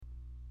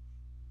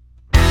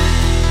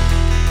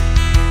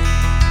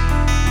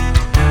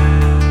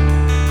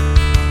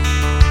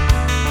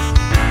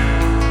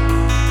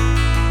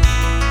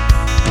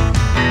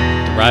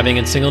Thriving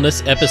in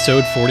Singleness,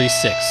 episode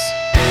 46.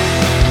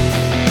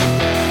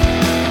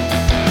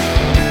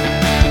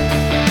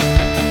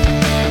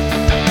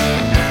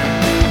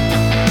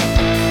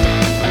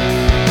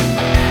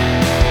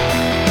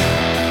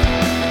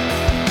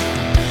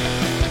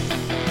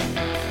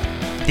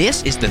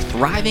 This is the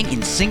Thriving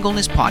in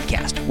Singleness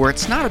podcast, where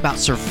it's not about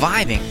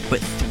surviving,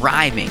 but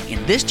thriving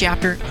in this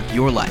chapter of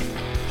your life.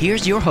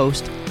 Here's your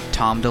host,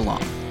 Tom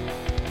DeLong.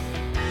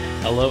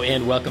 Hello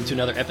and welcome to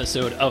another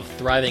episode of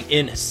Thriving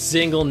in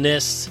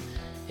Singleness.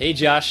 Hey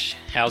Josh,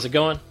 how's it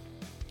going?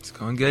 It's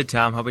going good,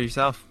 Tom. How about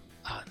yourself?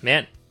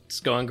 Man, it's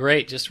going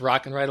great. Just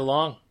rocking right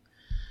along.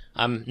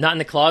 I'm not in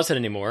the closet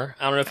anymore.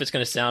 I don't know if it's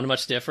going to sound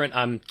much different.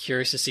 I'm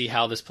curious to see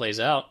how this plays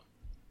out.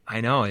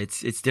 I know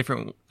it's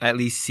different, at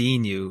least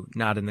seeing you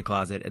not in the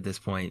closet at this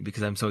point,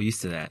 because I'm so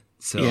used to that.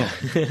 So Yeah.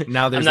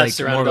 now there's I'm not like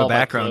surrounded more of a all by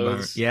background.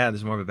 clothes.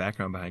 There's more of a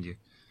background behind you.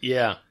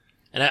 Yeah.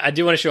 And I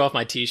do want to show off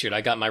my t-shirt.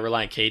 I got my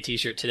Reliant K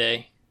t-shirt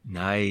today.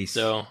 Nice.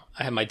 So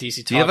I have my DC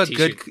Talk do you have a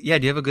t-shirt. do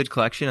you have a good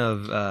collection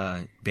of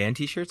band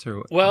t-shirts,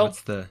 or Well,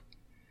 what's the?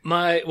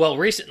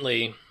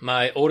 Recently,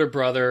 my older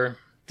brother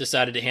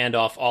decided to hand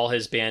off all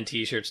his band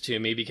t-shirts to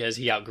me because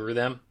he outgrew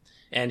them,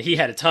 and he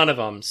had a ton of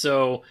them.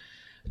 So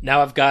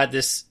now I've got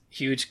this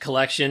huge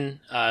collection.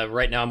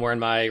 Right now I'm wearing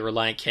my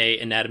Reliant K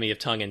Anatomy of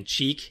Tongue in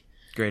Cheek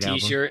Great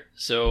t-shirt. album.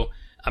 So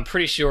I'm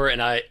pretty sure,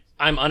 and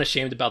I'm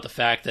unashamed about the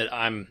fact that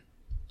I'm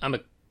a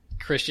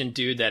Christian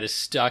dude that is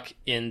stuck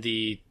in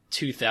the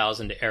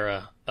 2000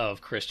 era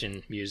of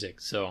Christian music.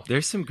 So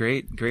There's some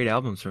great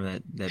albums from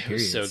that it period.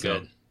 was so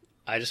good.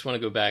 I just want to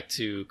go back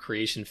to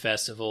Creation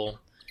Festival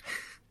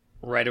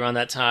right around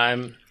that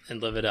time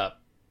and live it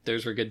up.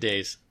 Those were good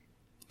days.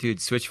 Dude,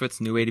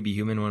 Switchfoot's New Way to Be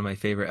Human, one of my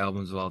favorite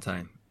albums of all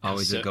time.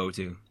 Always a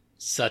go-to.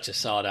 Such a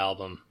solid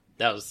album.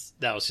 That was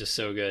just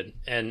so good.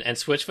 And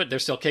Switchfoot, they're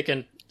still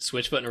kicking.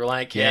 Switchfoot and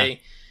Reliant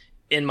K,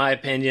 in my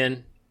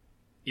opinion,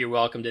 you're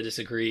welcome to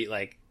disagree.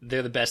 Like,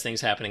 they're the best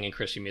things happening in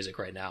Christian music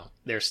right now.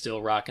 They're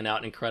still rocking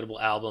out incredible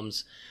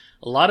albums.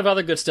 A lot of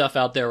other good stuff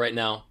out there right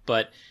now,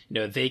 but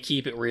they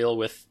keep it real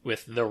with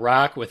the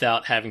rock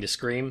without having to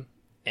scream,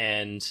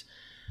 and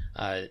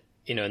and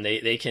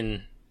they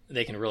can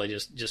really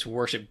just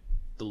worship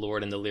the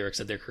Lord and the lyrics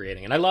that they're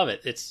creating, and I love it.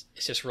 It's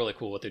just really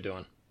cool what they're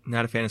doing.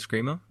 Not a fan of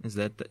screamo? Is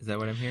that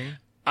what I'm hearing?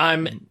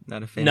 I'm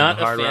not a fan not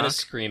of hard a fan rock? of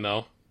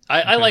screamo.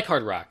 I like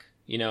hard rock,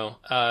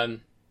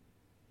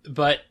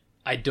 but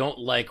I don't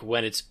like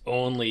when it's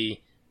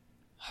only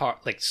hard,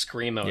 like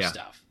screamo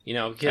stuff,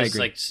 because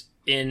like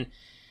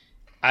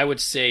I would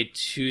say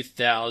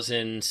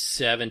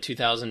 2007,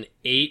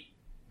 2008,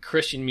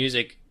 Christian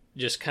music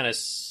just kind of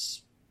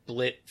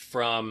split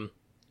from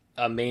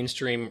a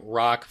mainstream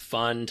rock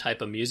fun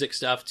type of music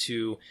stuff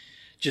to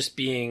just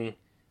being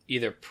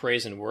either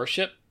praise and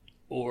worship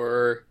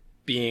or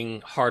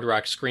being hard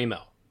rock screamo.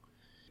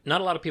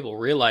 Not a lot of people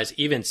realize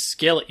even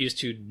Skillet used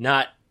to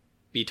not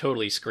be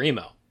totally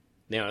screamo.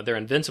 Their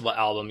Invincible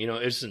album, it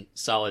was some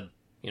solid,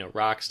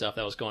 rock stuff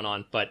that was going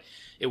on, but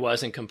it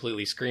wasn't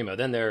completely screamo.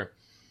 Then their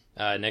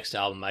next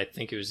album, I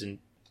think it was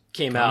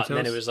came out, and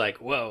then it was like,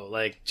 whoa,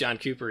 like John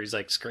Cooper, he's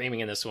like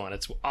screaming in this one.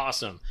 It's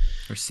awesome.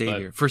 Or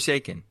Savior.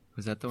 Forsaken.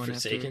 Was that the one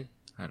Forsaken?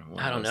 after? I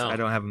don't know. I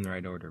don't have them in the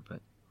right order,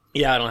 but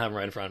yeah, I don't have them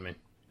right in front of me.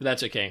 But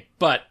that's okay.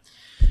 But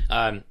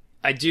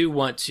I do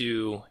want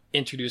to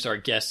introduce our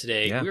guest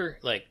today. Yeah. We're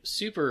like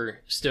super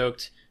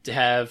stoked to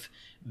have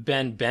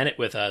Ben Bennett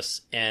with us,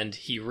 and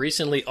he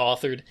recently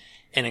authored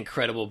an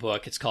incredible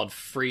book. It's called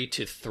Free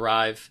to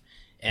Thrive.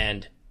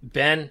 And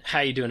Ben,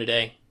 how you doing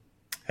today?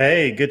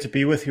 Hey, good to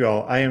be with you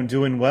all. I am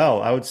doing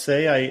well. I would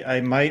say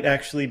I might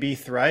actually be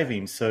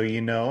thriving. So,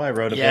 I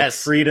wrote a book,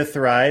 Free to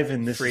Thrive,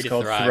 and this is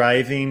called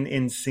Thriving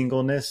in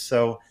Singleness.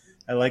 So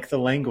I like the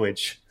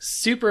language.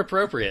 Super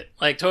appropriate.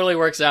 Like, totally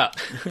works out.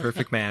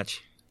 perfect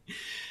match.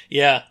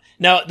 Yeah.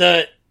 Now,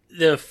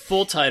 the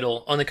full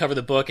title on the cover of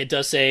the book, it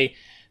does say,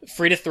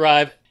 Free to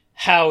Thrive,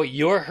 How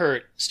Your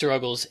Hurt,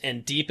 Struggles,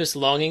 and Deepest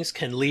Longings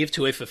Can Lead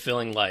to a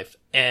Fulfilling Life.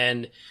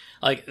 And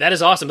like, that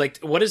is awesome. Like,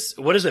 what is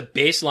the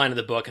baseline of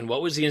the book, and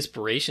what was the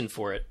inspiration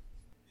for it?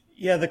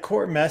 Yeah, the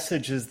core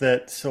message is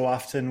that so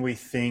often we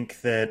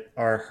think that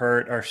our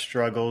hurt, our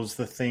struggles,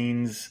 the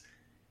things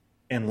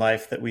in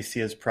life that we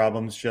see as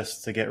problems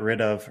just to get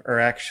rid of are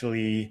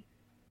actually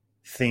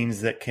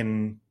things that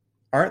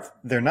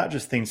they're not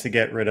just things to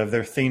get rid of.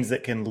 They're things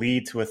that can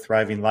lead to a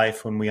thriving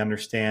life when we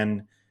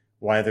understand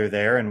why they're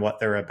there and what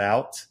they're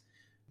about.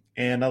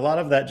 And a lot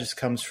of that just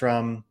comes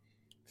from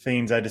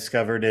things I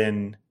discovered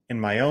in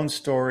my own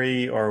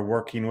story, or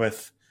working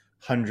with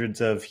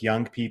hundreds of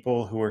young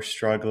people who are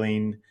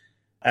struggling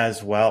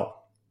as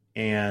well.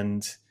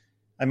 And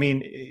I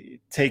mean,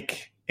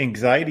 take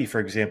anxiety, for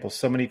example.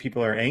 So many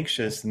people are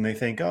anxious and they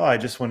think, I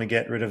just want to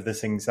get rid of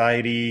this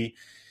anxiety.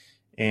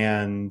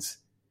 And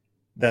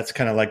that's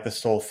kind of like the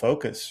sole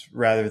focus,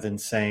 rather than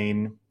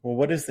saying, well,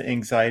 what is the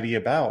anxiety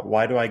about?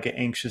 Why do I get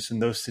anxious in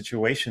those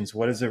situations?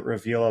 What does it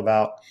reveal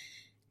about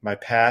my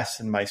past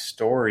and my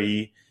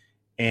story?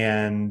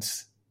 And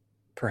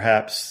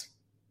perhaps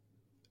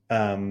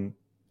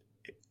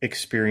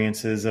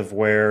experiences of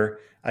where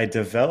I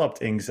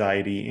developed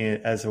anxiety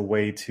as a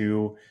way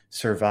to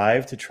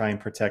survive, to try and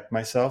protect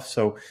myself.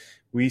 So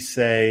we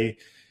say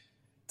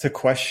to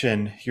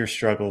question your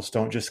struggles,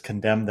 don't just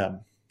condemn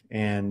them.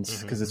 And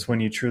because it's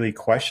when you truly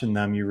question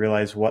them, you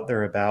realize what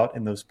they're about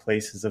in those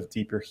places of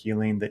deeper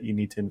healing that you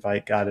need to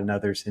invite God and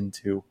others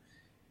into.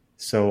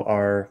 So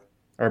our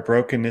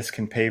brokenness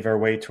can pave our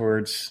way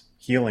towards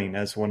healing,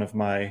 as one of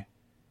my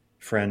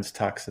friends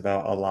talks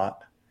about a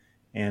lot.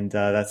 And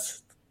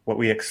that's what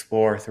we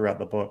explore throughout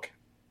the book.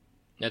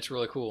 That's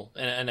really cool.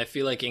 And I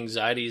feel like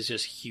anxiety is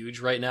just huge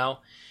right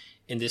now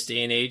in this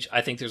day and age.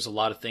 I think there's a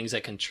lot of things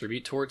that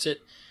contribute towards it.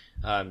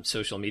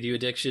 Social media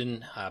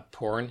addiction,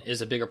 porn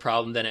is a bigger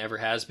problem than it ever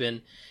has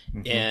been.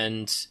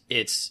 And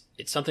it's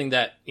something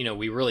that,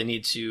 we really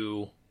need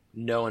to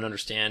know and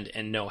understand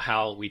and know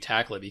how we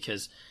tackle it,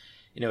 because,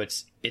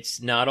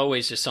 it's not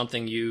always just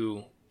something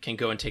you can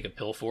go and take a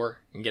pill for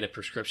and get a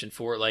prescription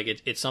for. Like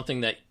it's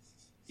something that,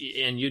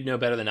 and you'd know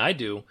better than I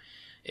do,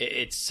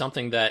 it's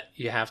something that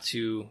you have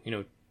to,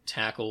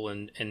 tackle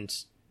and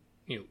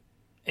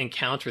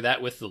encounter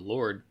that with the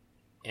Lord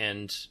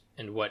and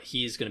what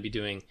He's going to be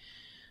doing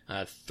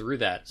through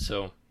that.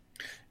 So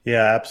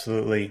yeah,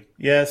 absolutely.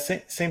 Yeah,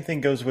 same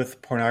thing goes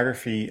with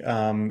pornography.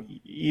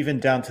 Even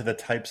down to the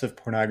types of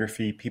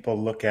pornography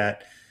people look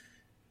at,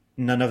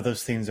 none of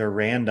those things are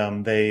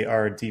random. They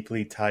are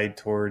deeply tied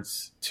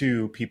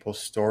to people's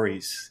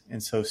stories.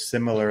 And so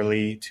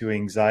similarly to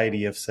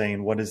anxiety, of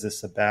saying, what is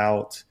this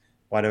about?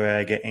 Why do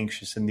I get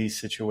anxious in these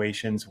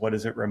situations? What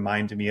does it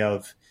remind me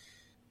of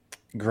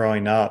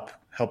growing up?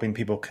 Helping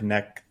people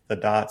connect the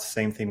dots.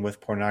 Same thing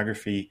with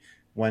pornography.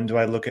 When do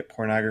I look at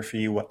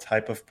pornography? What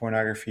type of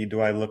pornography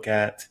do I look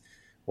at?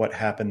 What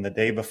happened the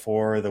day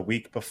before, the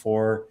week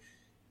before?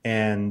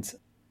 And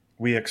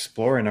we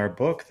explore in our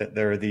book that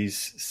there are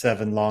these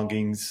 7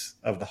 longings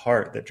of the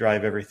heart that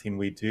drive everything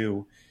we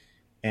do.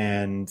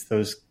 And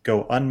those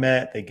go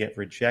unmet, they get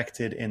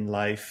rejected in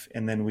life,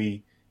 and then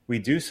we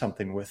do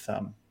something with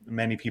them.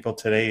 Many people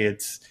today,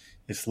 it's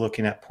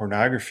looking at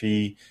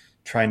pornography,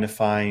 trying to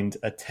find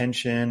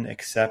attention,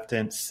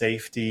 acceptance,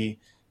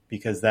 safety,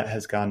 because that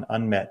has gone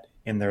unmet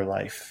in their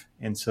life.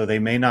 And so they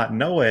may not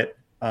know it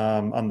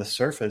on the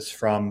surface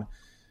from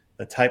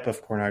the type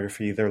of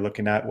pornography they're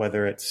looking at,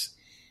 whether it's,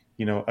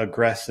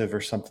 aggressive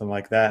or something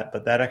like that,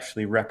 but that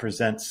actually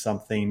represents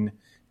something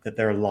that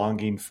they're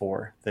longing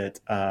for, that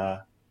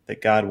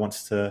God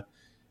wants to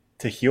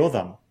heal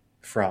them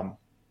from.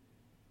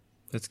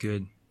 That's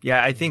good.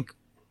 Yeah, I think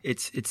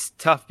it's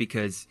tough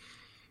because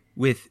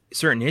with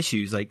certain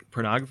issues like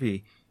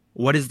pornography,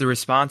 what is the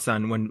response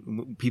on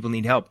when people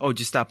need help? Oh,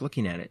 just stop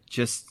looking at it.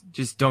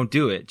 Just don't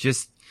do it.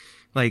 Just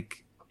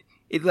like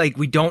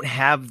we don't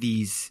have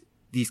these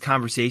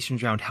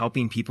conversations around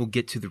helping people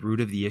get to the root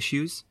of the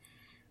issues.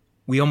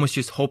 We almost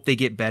just hope they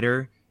get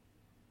better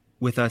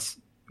with us,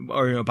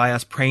 or by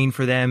us praying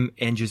for them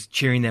and just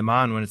cheering them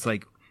on, when it's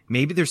like,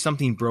 maybe there's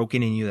something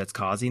broken in you that's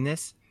causing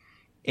this.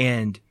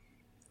 And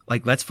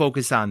like, let's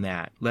focus on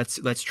that. Let's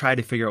try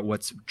to figure out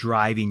what's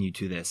driving you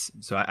to this.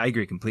 So I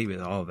agree completely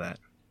with all of that.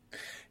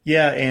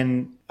 Yeah.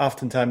 And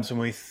oftentimes when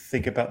we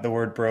think about the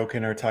word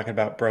broken or talking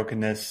about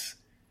brokenness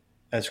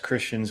as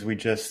Christians, we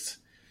just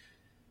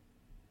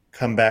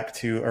come back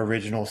to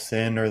original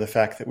sin, or the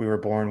fact that we were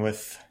born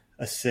with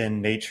a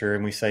sin nature,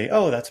 and we say,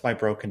 oh, that's my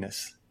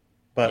brokenness.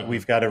 But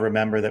we've got to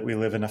remember that we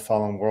live in a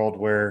fallen world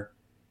where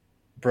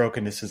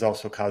brokenness is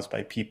also caused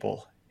by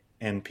people,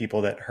 and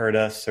people that hurt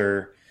us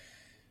or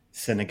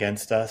sin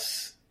against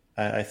us.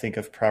 I think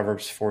of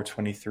Proverbs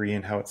 4:23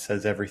 and how it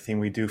says everything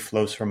we do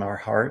flows from our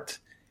heart.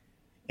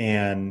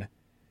 And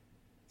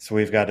so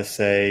we've got to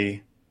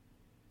say,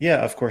 yeah,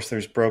 of course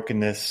there's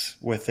brokenness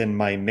within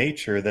my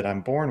nature that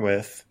I'm born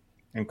with,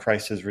 and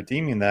Christ is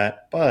redeeming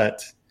that,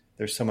 but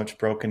there's so much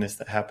brokenness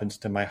that happens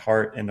to my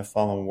heart in a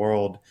fallen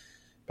world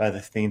by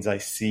the things I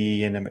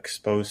see and am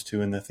exposed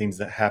to, and the things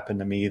that happen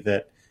to me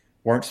that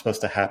weren't supposed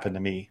to happen to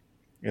me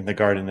in the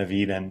Garden of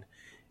Eden.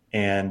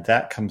 And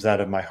that comes out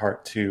of my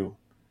heart too.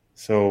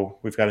 So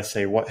we've got to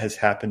say, what has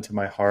happened to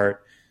my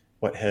heart?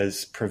 What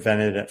has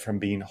prevented it from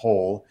being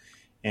whole?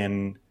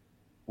 And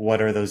what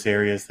are those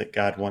areas that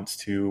God wants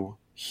to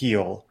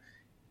heal?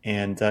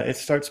 And it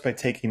starts by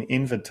taking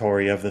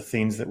inventory of the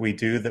things that we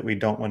do that we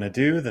don't want to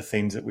do, the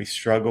things that we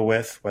struggle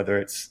with, whether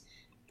it's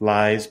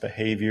lies,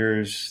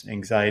 behaviors,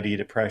 anxiety,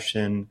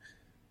 depression,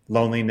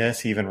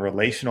 loneliness, even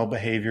relational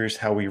behaviors,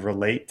 how we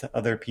relate to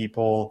other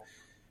people,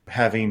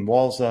 having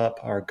walls up,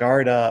 our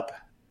guard up,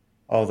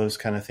 all those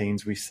kind of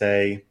things. We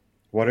say,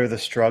 what are the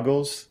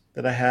struggles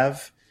that I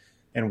have,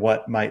 and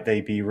what might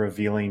they be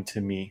revealing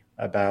to me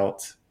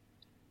about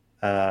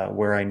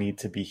where I need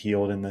to be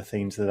healed, and the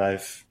things that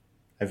I've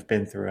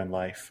been through in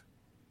life.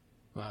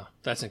 Wow,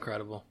 that's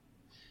incredible.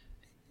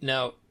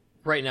 Now,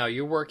 right now,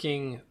 you're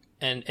working,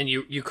 and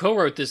you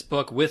co-wrote this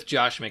book with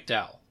Josh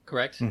McDowell,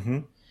 correct?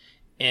 Mm-hmm.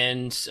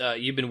 And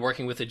you've been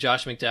working with the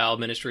Josh McDowell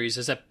Ministries.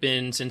 Has that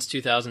been since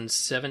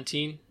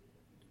 2017?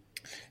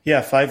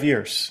 Yeah, 5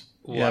 years.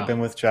 Wow. Yeah, I've been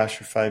with Josh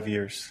for 5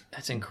 years.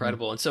 That's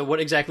incredible. And so what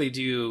exactly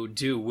do you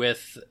do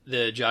with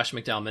the Josh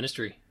McDowell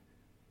Ministry?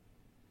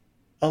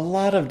 A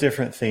lot of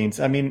different things.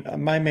 I mean,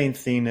 my main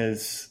theme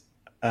is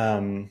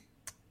I'm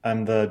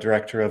the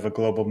director of a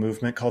global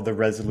movement called the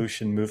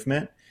Resolution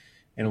Movement,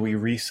 and we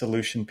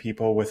re-solution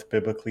people with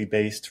biblically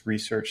based,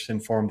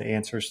 research-informed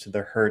answers to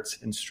their hurts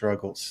and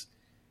struggles.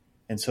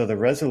 And so the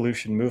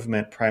Resolution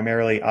Movement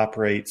primarily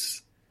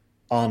operates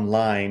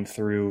online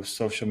through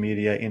social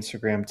media,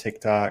 Instagram,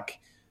 TikTok,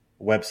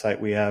 website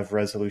we have,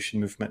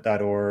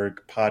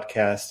 resolutionmovement.org,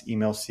 podcast,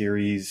 email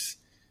series,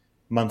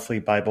 monthly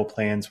Bible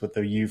plans with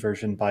the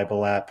YouVersion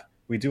Bible app.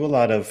 We do a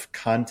lot of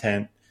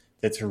content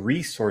that's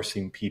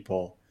resourcing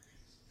people.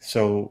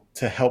 So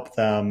to help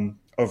them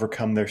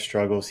overcome their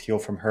struggles, heal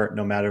from hurt,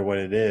 no matter what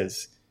it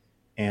is.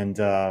 And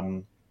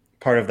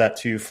part of that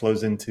too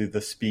flows into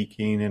the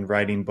speaking and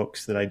writing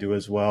books that I do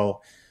as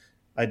well.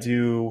 I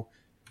don't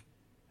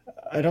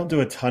do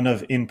a ton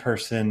of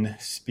in-person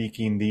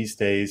speaking these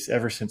days.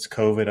 Ever since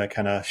COVID, I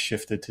kind of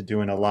shifted to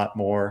doing a lot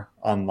more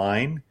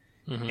online.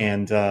 Mm-hmm.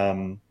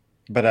 And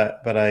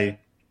but I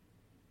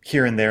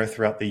here and there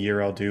throughout the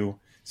year, I'll do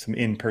some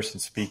in-person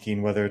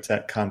speaking, whether it's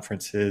at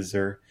conferences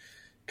or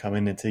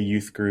coming into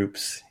youth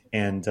groups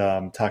and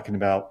talking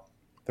about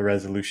the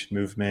Resolution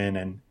Movement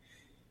and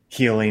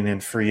healing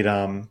and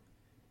freedom.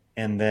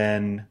 And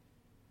then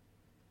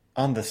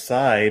on the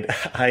side,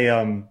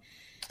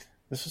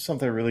 this was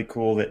something really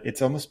cool that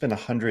it's almost been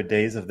 100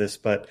 days of this,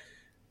 but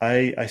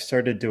I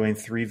started doing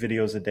 3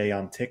 videos a day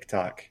on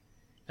TikTok.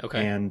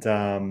 Okay. And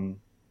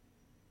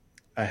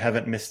I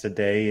haven't missed a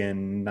day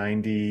in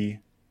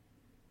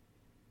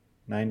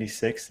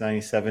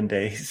 97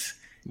 days.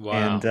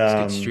 Wow. It's And,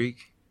 a good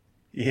streak.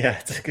 Yeah,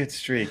 it's a good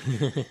streak.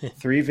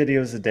 3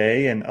 videos a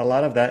day. And a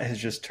lot of that has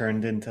just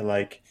turned into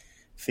like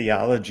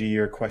theology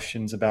or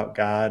questions about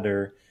God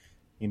or,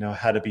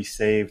 how to be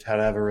saved, how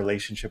to have a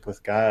relationship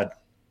with God.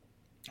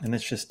 And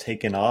it's just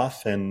taken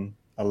off. And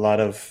a lot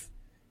of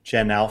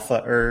Gen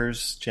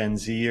Alpha-ers, Gen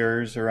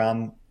Z-ers are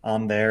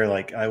on there.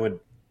 Like I would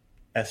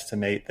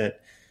estimate that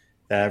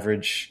the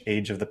average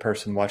age of the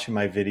person watching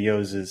my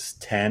videos is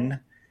 10.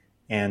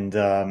 And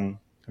I've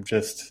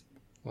just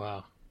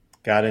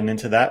gotten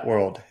into that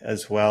world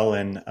as well.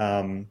 And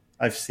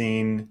I've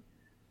seen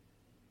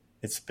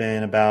it's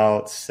been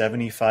about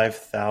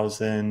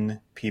 75,000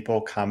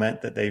 people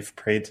comment that they've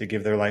prayed to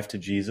give their life to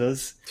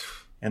Jesus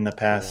in the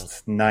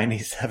past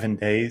 97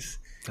 days.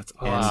 That's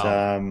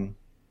awesome.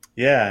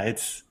 And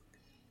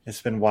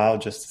it's been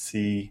wild just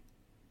to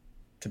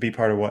be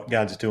part of what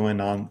God's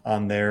doing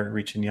on there,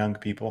 reaching young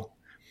people.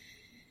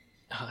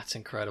 Oh, that's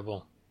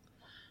incredible.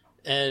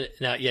 And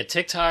now,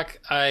 TikTok,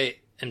 I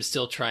am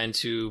still trying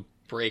to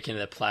break into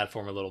that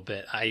platform a little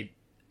bit. I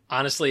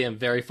honestly am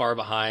very far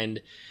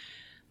behind.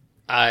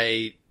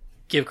 I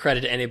give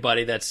credit to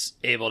anybody that's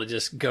able to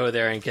just go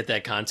there and get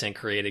that content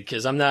created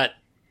because I'm not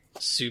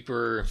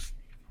super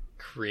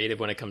creative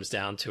when it comes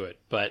down to it.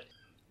 But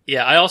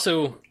yeah, I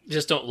also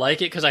just don't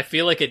like it because I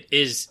feel like it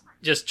is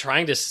just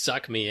trying to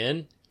suck me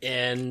in.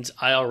 And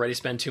I already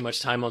spend too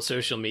much time on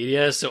social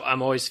media. So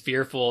I'm always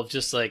fearful of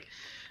just like,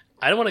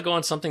 I don't want to go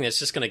on something that's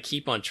just going to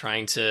keep on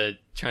trying to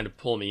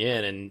pull me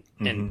in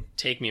and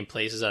take me in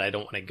places that I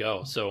don't want to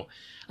go. So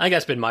I think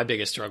that's been my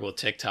biggest struggle with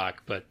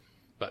TikTok. But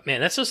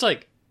man, that's just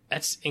like,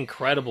 that's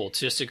incredible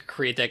just to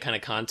create that kind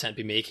of content,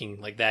 be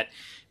making like that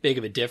big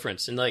of a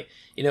difference. And like,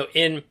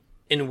 in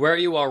where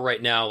you are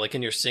right now, like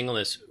in your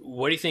singleness,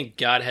 what do you think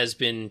God has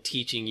been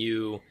teaching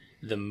you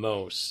the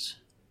most?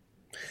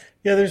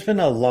 Yeah, there's been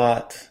a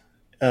lot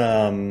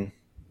I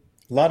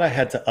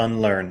had to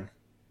unlearn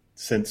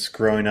since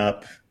growing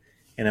up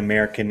in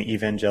American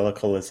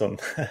evangelicalism.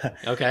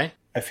 Okay.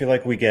 I feel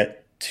like we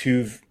get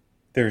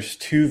there's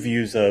 2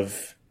 views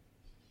of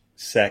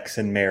sex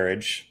and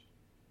marriage.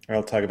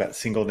 I'll talk about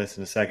singleness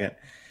in a second.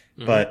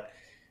 Mm-hmm. But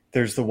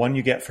there's the one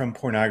you get from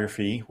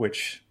pornography,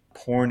 which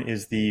porn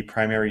is the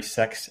primary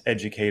sex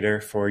educator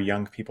for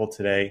young people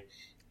today.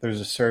 There's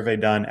a survey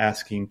done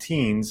asking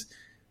teens,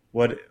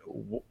 what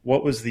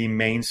was the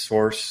main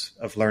source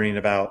of learning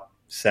about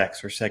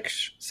sex or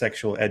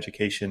sexual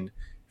education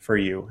for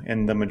you?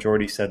 And the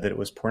majority said that it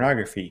was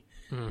pornography.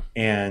 Mm.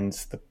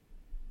 And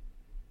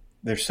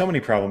there's so many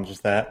problems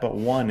with that, but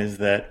one is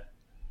that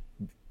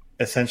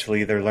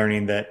essentially they're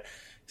learning that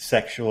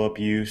sexual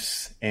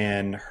abuse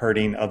and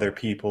hurting other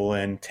people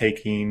and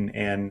taking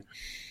and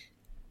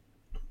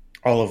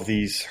all of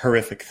these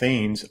horrific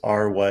things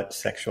are what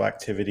sexual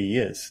activity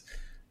is.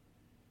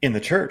 In the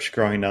church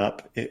growing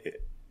up,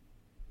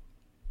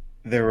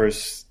 there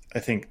was, I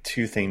think,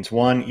 2 things.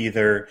 One,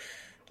 either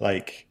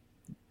like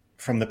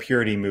from the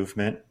purity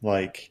movement,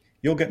 like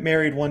you'll get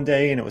married one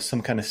day, and it was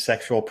some kind of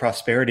sexual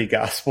prosperity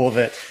gospel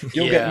that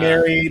you'll get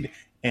married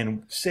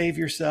and save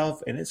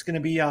yourself and it's going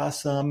to be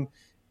awesome.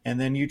 And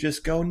then you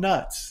just go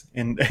nuts.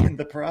 And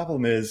the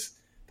problem is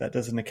that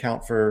doesn't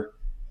account for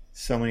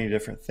so many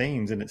different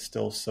things, and it's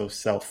still so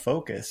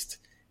self-focused.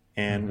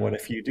 And what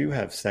if you do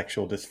have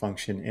sexual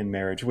dysfunction in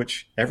marriage,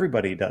 which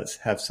everybody does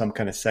have some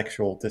kind of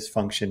sexual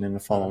dysfunction in the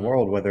fallen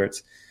world, whether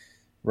it's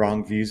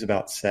wrong views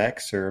about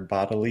sex or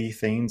bodily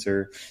things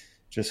or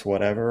just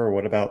whatever? Or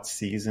what about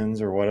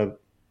seasons? Or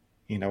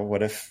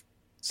what if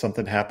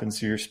something happens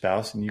to your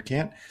spouse and you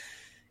can't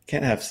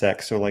have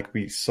sex? So like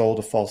we sold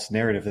a false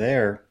narrative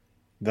there.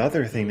 The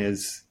other thing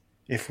is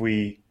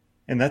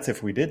that's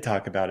if we did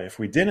talk about it. If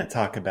we didn't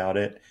talk about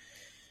it,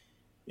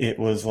 it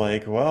was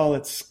like, well,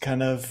 it's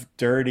kind of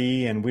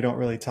dirty and we don't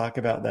really talk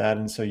about that.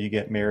 And so you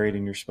get married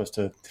and you're supposed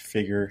to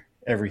figure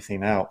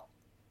everything out.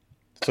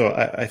 So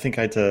I think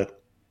I had to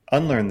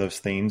unlearn those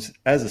things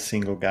as a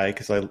single guy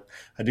because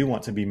I do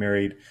want to be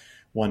married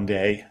one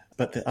day.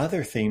 But the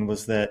other thing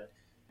was that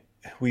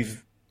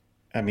we've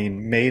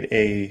made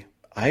a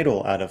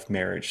idol out of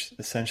marriage,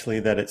 essentially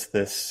that it's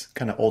this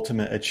kind of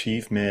ultimate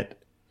achievement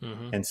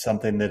and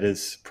something that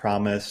is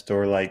promised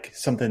or like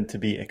something to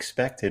be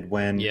expected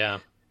when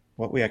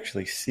what we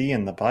actually see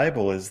in the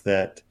Bible is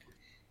that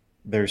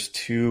there's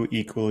two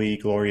equally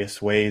glorious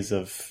ways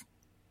of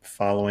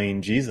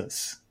following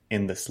Jesus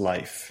in this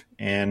life.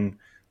 And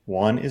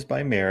one is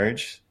by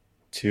marriage,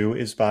 two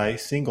is by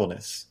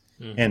singleness.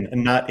 And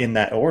not in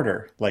that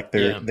order. Like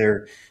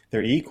they're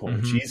equal.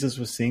 Jesus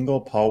was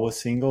single, Paul was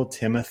single,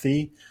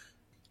 Timothy.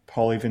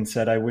 Paul even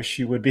said, I wish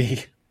you would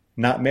be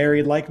not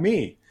married like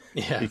me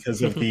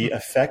because of the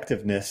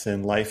effectiveness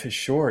and life is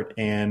short.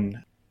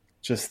 And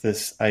just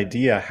this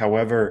idea,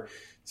 however,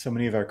 so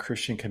many of our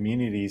Christian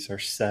communities are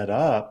set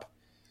up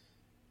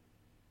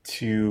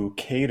to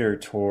cater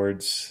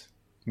towards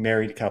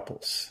married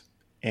couples.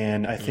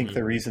 And I think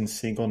the reason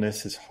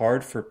singleness is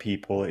hard for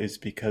people is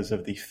because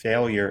of the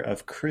failure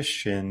of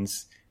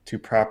Christians to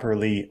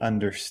properly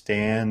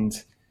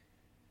understand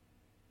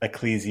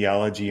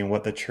ecclesiology and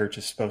what the church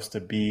is supposed to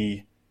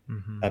be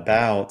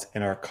about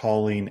and our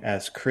calling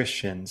as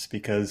Christians.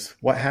 Because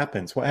what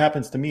happens? What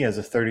happens to me as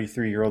a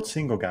 33-year-old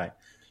single guy?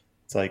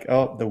 It's like,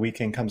 oh, the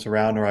weekend comes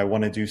around or I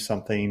want to do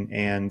something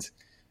and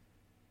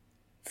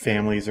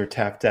families are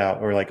tapped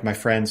out. Or like my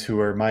friends who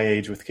are my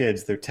age with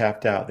kids, they're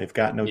tapped out. They've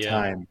got no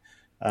time.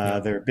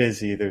 They're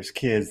busy. There's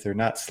kids. They're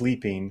not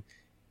sleeping.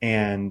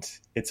 And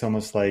it's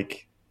almost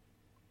like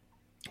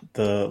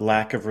the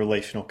lack of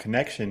relational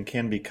connection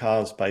can be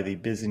caused by the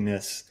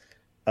busyness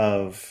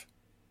of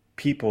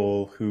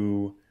people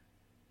who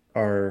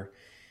are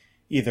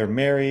either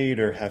married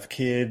or have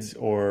kids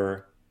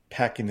or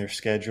packing their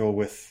schedule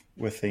with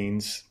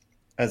things,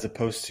 as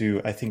opposed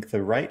to, I think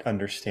the right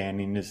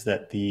understanding is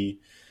that the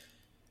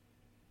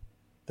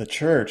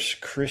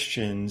church,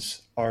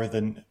 Christians are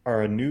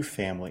a new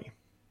family,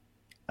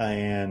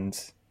 and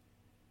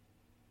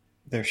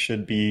there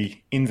should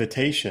be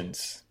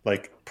invitations,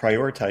 like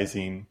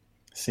prioritizing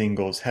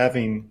singles,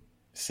 having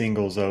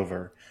singles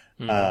over,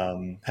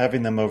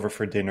 having them over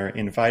for dinner,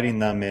 inviting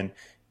them in.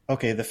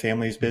 Okay, the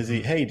family's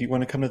busy. Hey, do you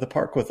want to come to the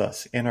park with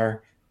us and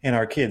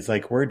our kids?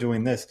 Like, we're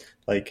doing this.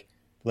 Like,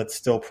 let's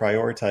still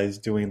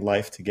prioritize doing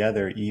life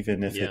together,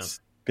 even if it's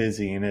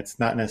busy. And it's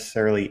not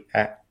necessarily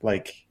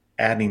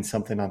adding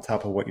something on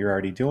top of what you're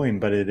already doing,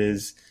 but it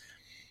is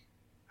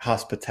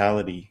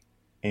hospitality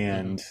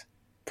and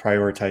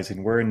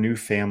prioritizing. We're a new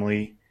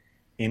family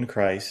in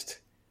Christ.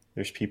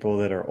 There's people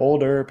that are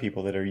older,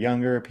 people that are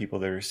younger, people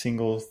that are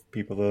single,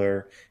 people that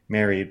are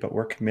married, but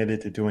we're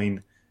committed to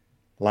doing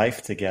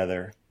life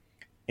together,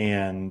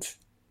 and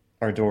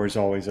our door is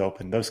always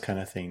open, those kind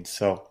of things.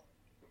 So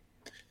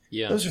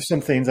those are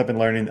some things I've been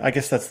learning. I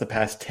guess that's the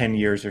past 10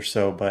 years or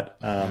so, but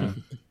I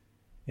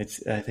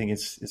think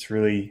it's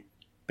really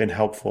been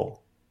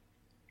helpful.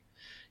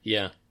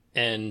 Yeah.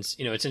 And,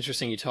 it's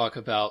interesting you talk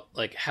about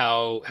like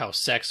how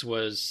sex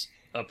was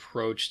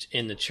approached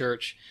in the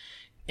church,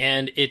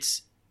 and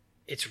it's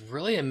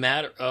really a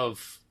matter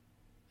of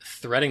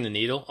threading the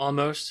needle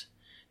almost,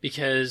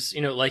 because,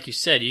 like you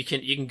said, you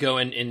can go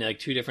in like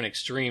two different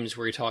extremes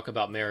where you talk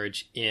about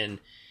marriage in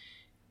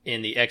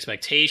the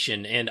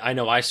expectation. And I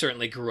know I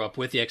certainly grew up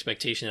with the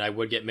expectation that I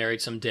would get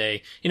married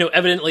someday.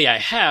 Evidently I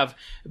have,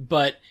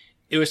 but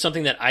it was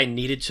something that I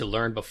needed to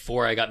learn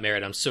before I got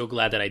married. I'm so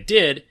glad that I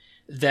did.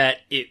 That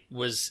it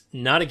was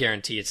not a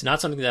guarantee. It's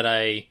not something that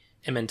I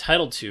am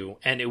entitled to.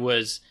 And it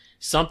was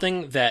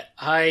something that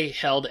I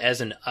held as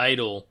an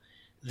idol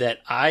that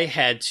I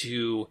had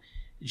to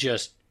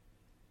just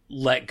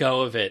let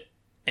go of it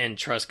and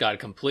trust God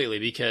completely,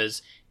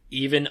 because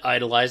even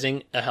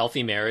idolizing a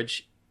healthy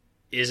marriage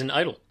is an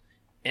idol.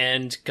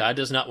 And God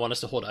does not want us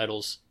to hold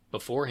idols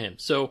before him.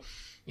 So,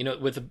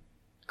 with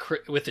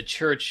the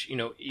church,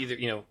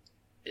 either,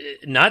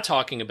 not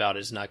talking about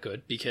it is not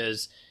good,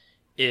 because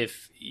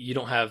if you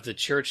don't have the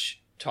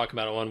church talk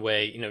about it one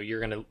way, you're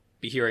going to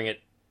be hearing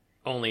it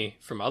only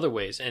from other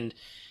ways. And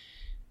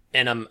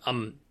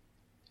I'm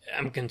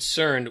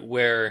concerned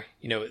where,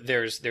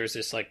 there's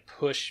this like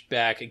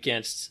pushback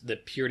against the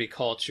purity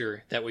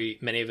culture that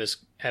many of us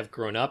have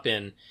grown up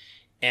in.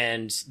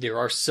 And there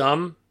are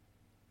some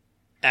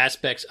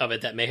aspects of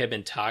it that may have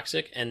been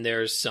toxic, and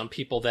there's some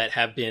people that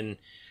have been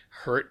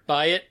hurt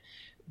by it.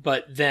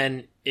 But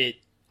then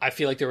I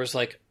feel like there was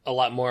like a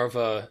lot more of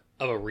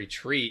a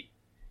retreat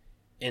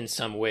in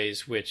some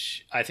ways,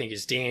 which I think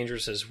is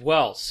dangerous as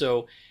well.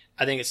 So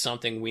I think it's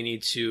something we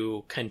need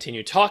to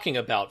continue talking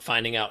about,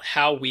 finding out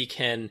how we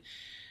can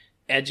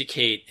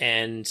educate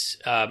and,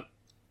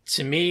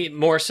 to me,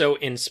 more so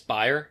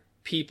inspire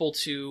people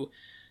to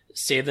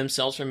save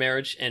themselves from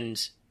marriage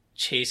and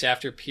chase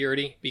after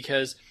purity.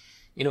 Because,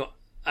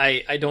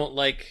 I don't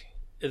like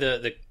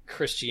the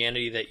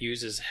Christianity that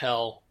uses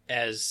hell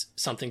as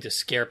something to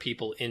scare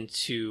people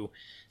into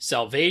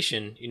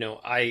salvation.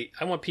 I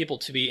want people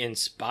to be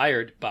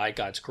inspired by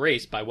God's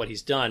grace, by what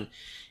he's done.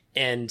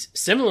 And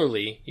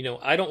similarly,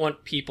 I don't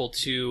want people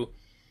to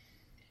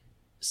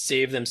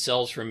save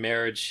themselves from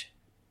marriage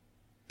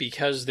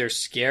because they're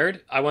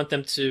scared. I want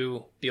them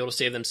to be able to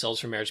save themselves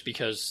from marriage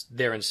because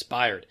they're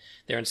inspired.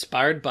 They're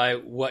inspired by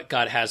what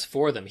God has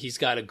for them. He's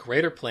got a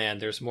greater plan.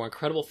 There's more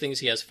incredible things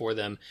he has for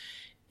them.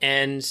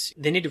 And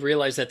they need to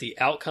realize that the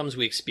outcomes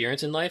we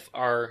experience in life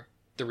are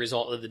the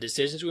result of the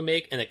decisions we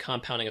make and the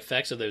compounding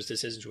effects of those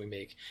decisions we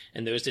make.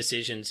 And those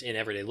decisions in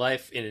everyday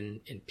life,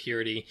 in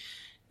purity.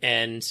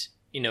 And,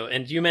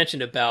 and you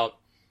mentioned about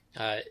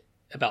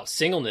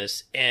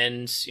singleness.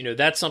 And,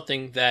 that's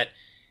something that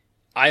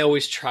I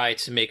always try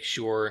to make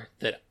sure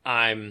that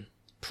I'm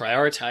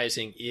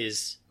prioritizing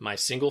is my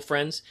single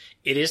friends.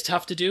 It is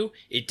tough to do.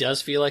 It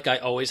does feel like I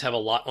always have a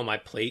lot on my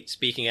plate,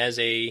 speaking as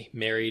a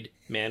married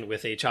man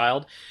with a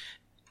child.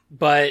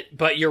 But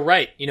you're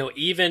right.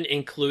 Even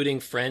including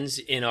friends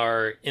in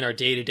our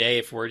day-to-day,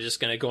 if we're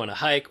just going to go on a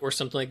hike or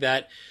something like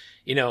that,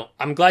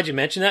 I'm glad you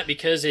mentioned that,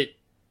 because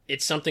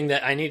it's something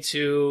that I need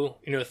to,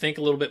 think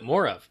a little bit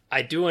more of.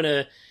 I do want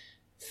to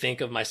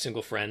think of my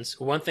single friends.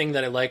 One thing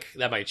that I like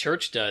that my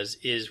church does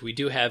is we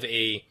do have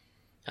a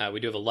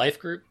life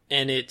group,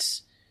 and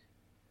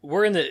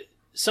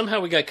somehow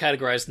we got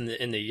categorized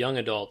in the young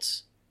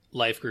adults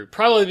life group,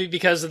 probably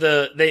because of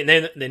they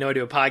know I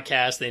do a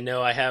podcast. They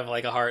know I have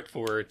like a heart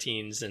for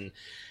teens and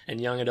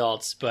young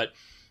adults, but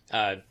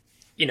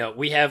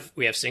we have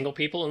single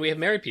people and we have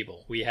married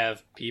people. We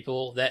have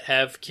people that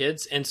have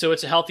kids, and so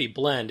it's a healthy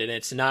blend. And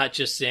it's not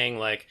just saying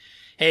like,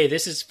 hey,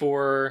 this is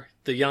for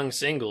the young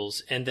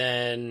singles, and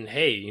then,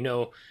 hey,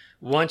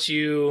 once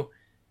you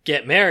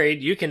get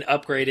married, you can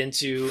upgrade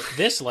into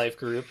this life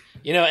group,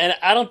 and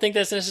I don't think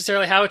that's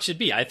necessarily how it should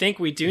be. I think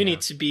we do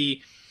need to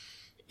be,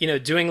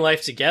 doing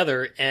life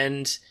together.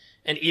 And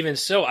even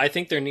so, I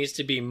think there needs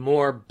to be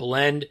more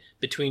blend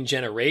between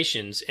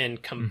generations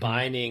and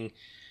combining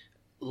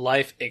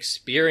life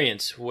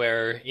experience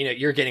where,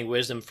 you're getting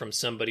wisdom from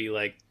somebody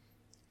like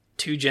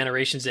 2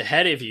 generations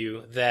ahead of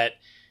you that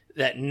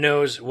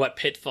knows what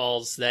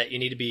pitfalls that you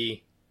need to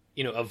be,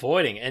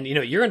 avoiding. And,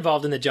 you're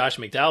involved in the Josh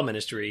McDowell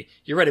ministry.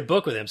 You read a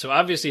book with him, so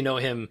obviously know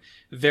him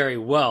very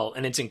well.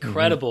 And it's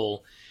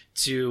incredible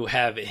to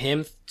have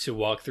him to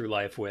walk through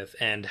life with,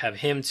 and have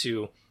him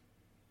to,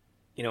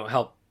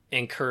 help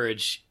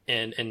encourage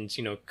and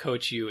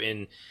coach you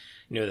in,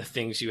 the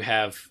things you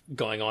have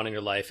going on in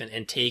your life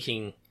and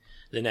taking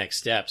the next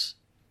steps.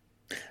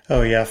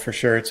 Oh yeah, for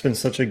sure. It's been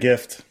such a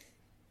gift.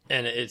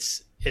 And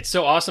it's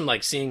so awesome,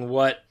 like seeing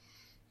what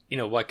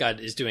God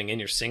is doing in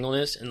your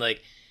singleness. And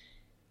like,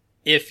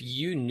 if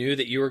you knew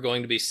that you were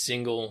going to be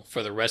single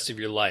for the rest of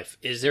your life,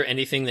 is there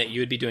anything that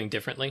you would be doing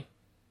differently?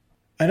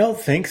 I don't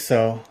think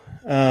so.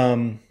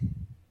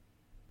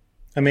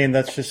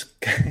 That's just,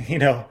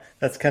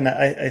 that's kind of,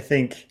 I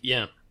think,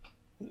 yeah.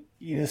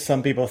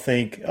 Some people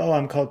think, oh,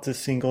 I'm called to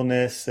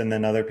singleness. And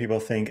then other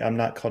people think I'm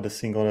not called to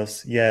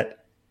singleness,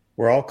 yet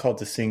we're all called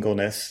to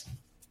singleness.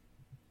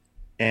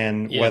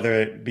 And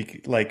whether it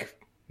be like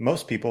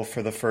most people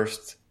for the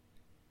first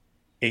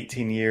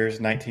 18 years,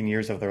 19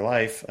 years of their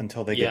life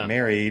until they get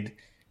married,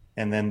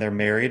 and then they're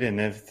married. And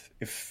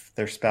if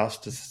their spouse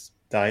just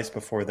dies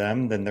before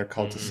them, then they're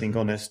called to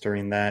singleness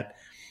during that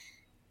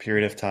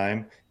period of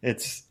time.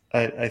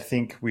 I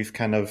think we've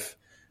kind of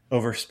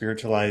over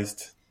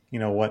spiritualized,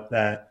 what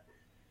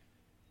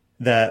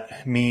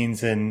that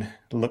means and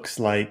looks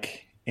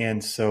like.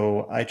 And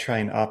so I try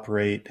and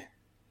operate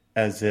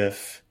as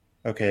if,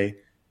 okay,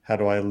 how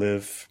do I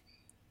live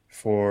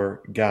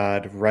for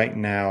God right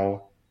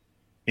now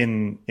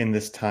in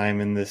this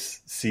time, in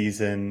this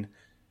season,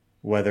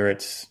 whether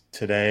it's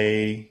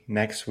today,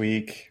 next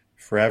week,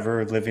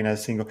 forever, living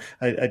as single.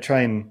 I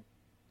try and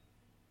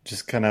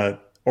just kind of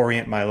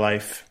orient my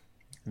life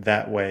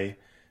that way.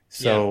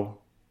 So,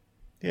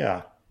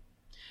 yeah.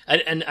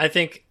 And I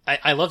think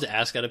I love to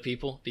ask out of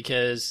people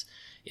because,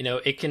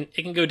 it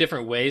can go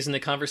different ways in the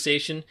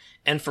conversation.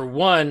 And for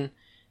one,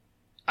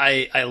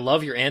 I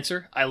love your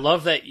answer. I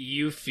love that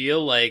you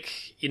feel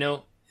like,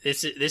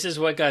 this is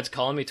what God's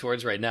calling me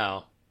towards right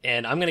now.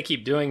 And I'm going to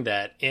keep doing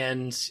that.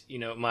 And,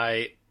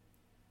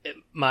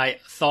 my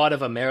thought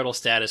of a marital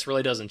status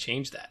really doesn't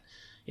change that.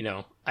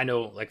 I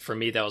know, like, for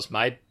me, that was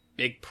my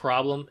big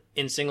problem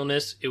in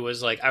singleness. It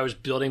was like I was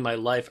building my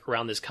life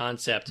around this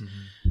concept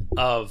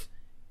of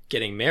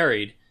getting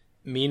married.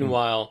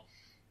 Meanwhile,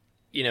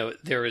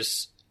 there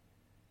was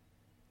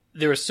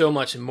so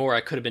much more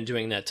I could have been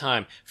doing in that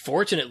time.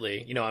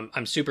 Fortunately,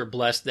 I'm super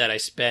blessed that I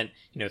spent,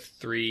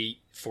 3-4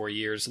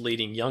 years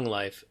leading Young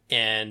Life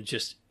and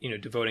just,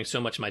 devoting so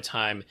much of my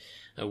time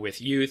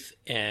with youth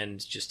and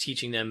just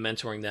teaching them,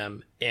 mentoring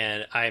them.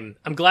 And I'm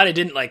glad I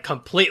didn't like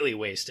completely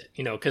waste it,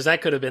 you know, because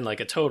that could have been like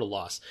a total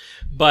loss.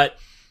 But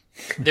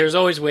there's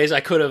always ways I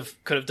could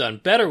have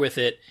done better with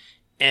it.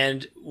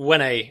 And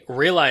when I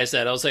realized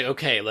that, I was like,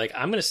 okay, like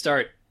I'm going to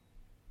start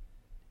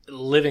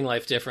living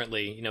life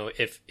differently. You know,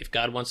 if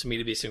God wants me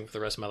to be single for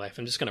the rest of my life,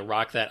 I'm just going to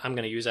rock that. I'm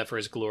going to use that for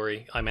his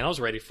glory. I mean, I was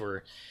ready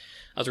for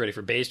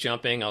base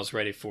jumping. I was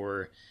ready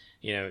for,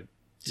 you know,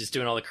 just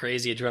doing all the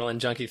crazy adrenaline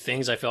junkie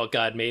things I felt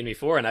God made me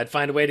for, and I'd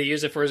find a way to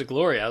use it for his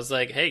glory. I was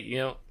like, hey, you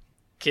know,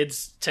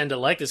 kids tend to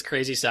like this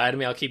crazy side of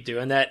me. I'll keep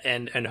doing that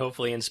and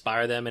hopefully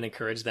inspire them and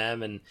encourage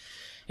them and,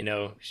 you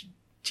know,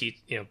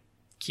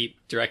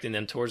 keep directing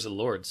them towards the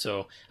Lord.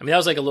 So, I mean, that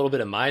was like a little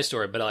bit of my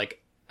story, but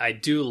like, I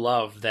do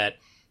love that,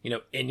 you know,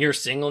 in your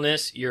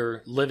singleness,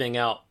 you're living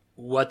out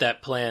what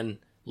that plan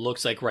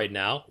looks like right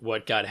now,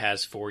 what God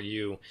has for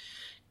you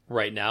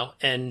right now.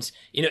 And,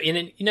 you know,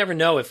 you never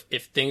know if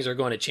things are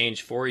going to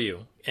change for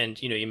you.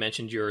 And, you know, you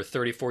mentioned you're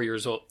 33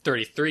 years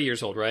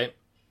old, right?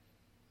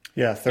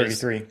 Yeah,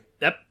 33.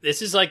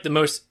 This is like the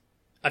most,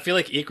 I feel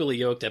like, equally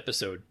yoked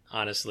episode,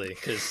 honestly,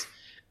 because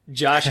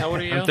Josh, how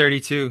old are you? I'm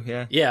 32,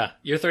 yeah. Yeah,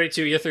 you're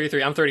 32, you're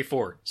 33, I'm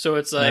 34. So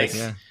it's like,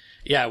 nice,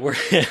 yeah,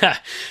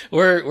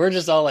 we're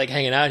just all like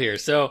hanging out here.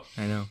 So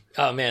I know.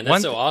 Oh man,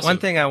 that's so awesome. One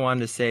thing I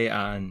wanted to say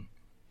on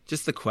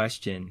just the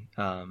question,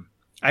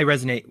 I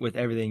resonate with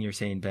everything you're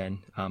saying, Ben.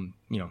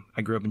 You know,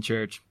 I grew up in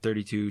church,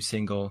 32,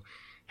 single,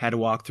 had to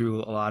walk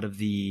through a lot of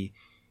the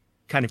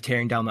kind of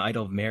tearing down the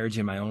idol of marriage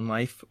in my own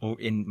life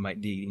in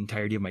the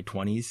entirety of my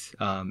 20s.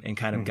 And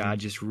kind of God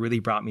just really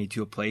brought me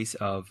to a place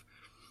of,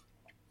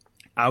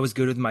 I was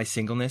good with my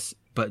singleness,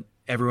 but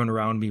everyone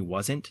around me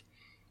wasn't.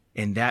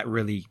 And that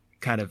really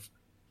kind of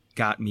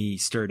got me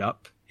stirred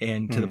up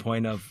and to the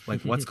point of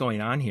like, what's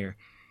going on here?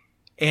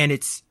 And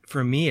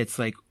for me, it's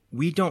like,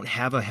 we don't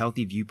have a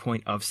healthy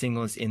viewpoint of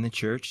singleness in the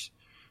church.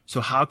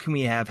 So how can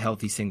we have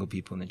healthy single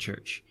people in the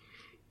church?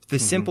 The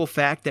simple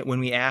fact that when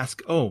we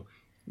ask, oh,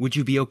 would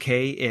you be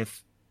okay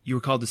if you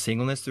were called to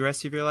singleness the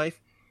rest of your life?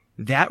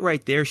 That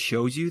right there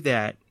shows you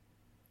that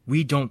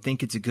we don't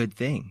think it's a good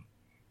thing.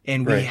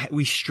 And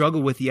we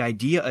struggle with the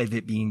idea of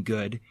it being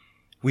good.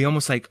 We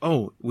almost like,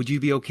 oh, would you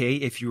be okay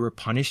if you were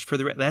punished for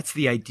the rest? That's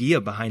the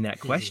idea behind that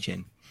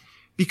question.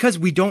 Because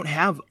we don't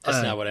have.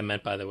 That's not what I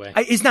meant, by the way.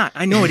 It's not.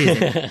 I know it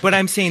isn't. But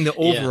I'm saying the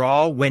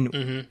overall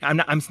when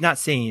I'm not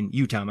saying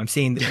you, Tom. I'm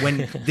saying that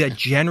when the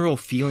general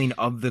feeling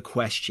of the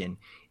question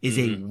is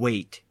a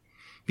weight.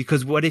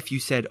 Because what if you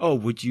said, "Oh,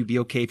 would you be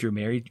okay if you're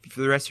married for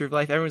the rest of your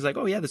life?" Everyone's like,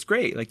 "Oh yeah, that's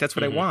great. Like that's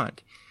what I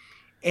want."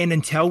 And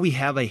until we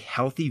have a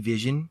healthy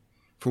vision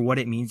for what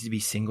it means to be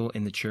single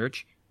in the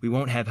church, we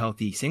won't have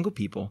healthy single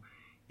people.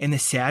 And the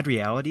sad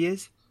reality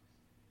is,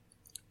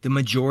 the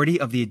majority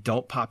of the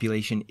adult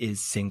population is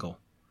single.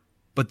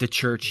 But the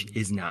church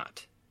is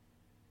not.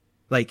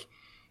 Like,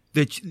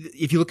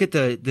 if you look at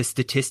the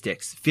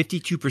statistics,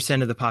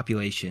 52% of the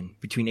population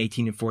between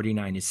 18 and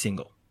 49 is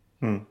single.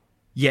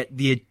 Yet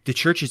the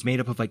church is made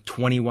up of like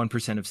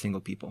 21% of single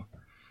people.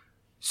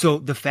 So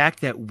the fact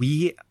that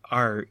we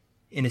are,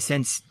 in a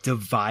sense,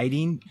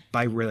 dividing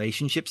by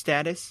relationship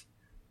status,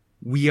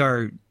 we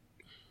are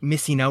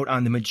missing out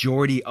on the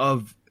majority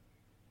of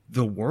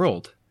the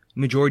world,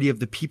 majority of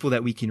the people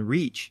that we can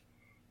reach,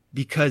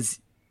 because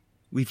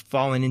we've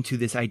fallen into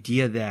this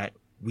idea that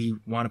we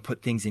want to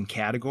put things in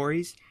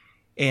categories.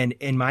 And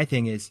my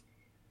thing is,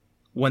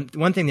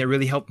 one thing that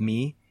really helped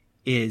me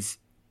is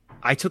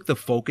I took the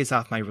focus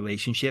off my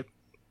relationship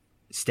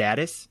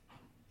status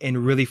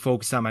and really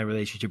focused on my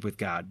relationship with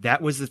God.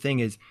 That was the thing,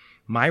 is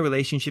my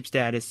relationship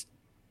status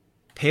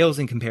pales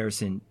in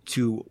comparison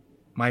to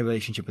my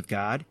relationship with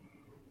God.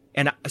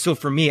 And so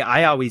for me,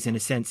 I always, in a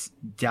sense,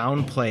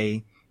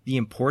 downplay the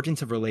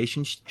importance of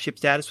relationship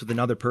status with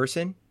another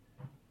person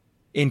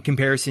in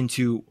comparison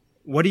to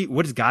what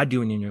is God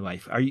doing in your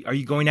life? Are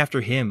you going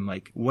after him?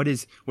 Like, what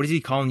is he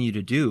calling you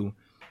to do?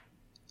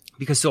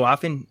 Because so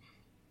often,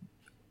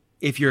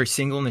 if you're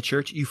single in the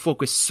church, you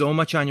focus so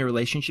much on your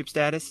relationship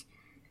status,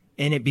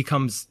 and it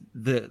becomes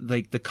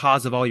the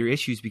cause of all your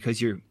issues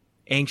because you're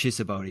anxious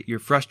about it. You're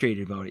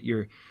frustrated about it.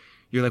 You're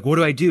like, what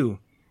do I do?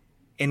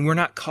 And we're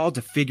not called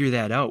to figure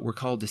that out. We're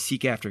called to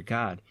seek after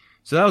God.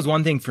 So that was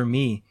one thing for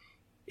me,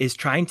 is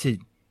trying to,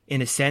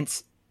 in a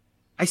sense,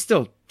 I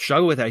still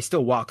struggle with it. I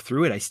still walk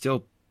through it. I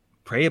still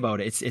pray about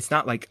it. It's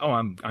not like, oh,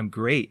 I'm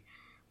great.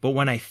 But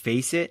when I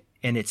face it,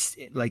 and it's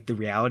like the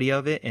reality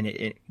of it, and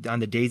it on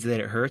the days that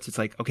it hurts, it's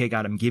like, okay,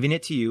 God, I'm giving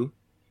it to you,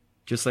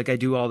 just like I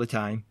do all the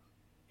time.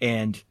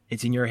 And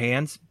it's in your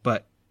hands.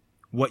 But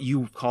what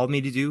you called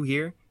me to do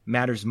here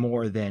matters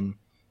more than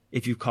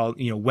if you call,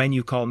 when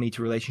you call me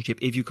to relationship,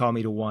 if you call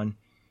me to one.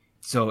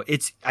 So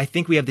I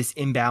think we have this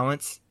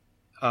imbalance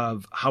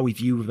of how we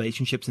view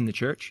relationships in the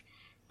church.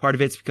 Part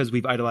of it's because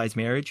we've idolized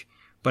marriage,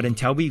 but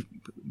until we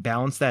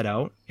balance that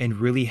out and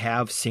really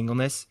have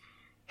singleness,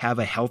 have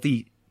a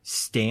healthy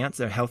stance,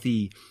 a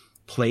healthy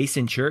place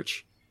in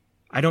church,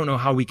 I don't know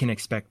how we can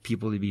expect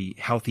people to be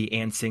healthy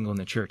and single in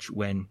the church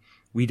when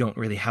we don't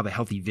really have a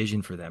healthy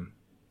vision for them.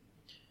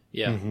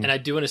 Yeah. Mm-hmm. And I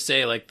do want to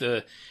say, like,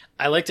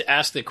 I like to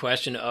ask the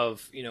question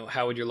of,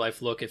 how would your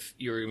life look if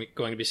you were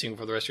going to be single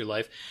for the rest of your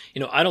life?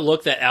 I don't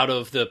look that out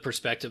of the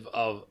perspective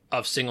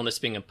of singleness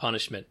being a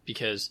punishment,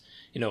 because,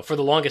 for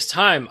the longest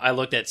time, I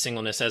looked at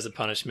singleness as a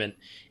punishment.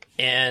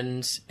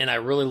 And I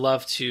really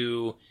love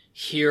to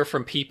hear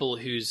from people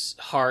whose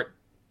heart,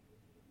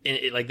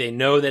 like, they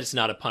know that it's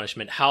not a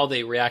punishment, how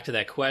they react to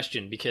that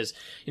question. Because,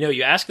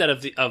 you ask that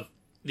of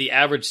the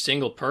average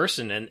single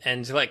person,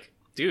 and like,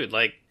 dude,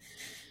 like,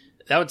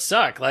 that would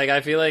suck. Like,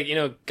 I feel like,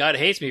 God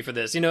hates me for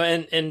this,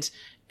 and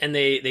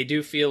they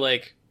do feel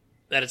like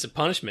that it's a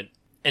punishment.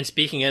 And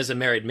speaking as a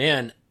married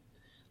man,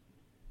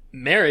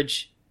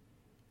 marriage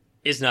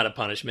is not a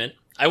punishment.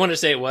 I want to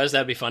say it was,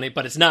 that'd be funny,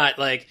 but it's not.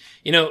 Like,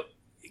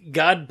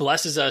 God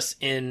blesses us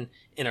in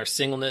our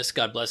singleness.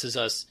 God blesses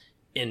us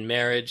in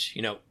marriage,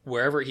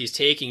 wherever he's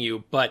taking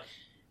you, but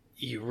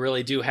you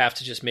really do have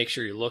to just make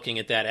sure you're looking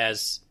at that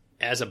as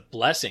a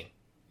blessing,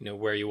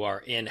 where you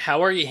are, and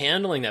how are you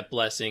handling that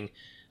blessing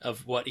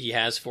of what he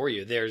has for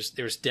you. There's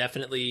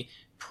definitely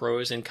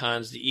pros and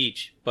cons to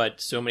each,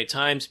 but so many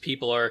times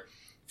people are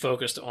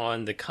focused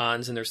on the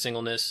cons in their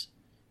singleness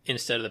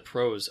instead of the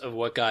pros of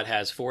what God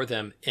has for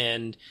them.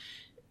 And,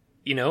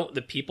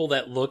 the people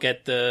that look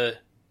at the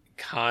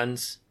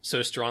cons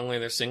so strongly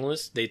in their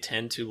singleness, they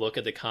tend to look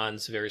at the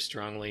cons very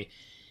strongly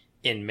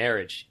in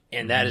marriage.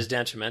 And that is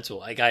detrimental.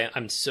 Like,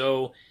 I'm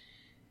so,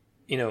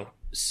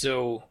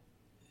 so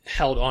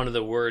held onto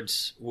the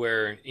words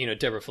where,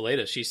 Deborah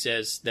Fileta, she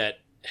says that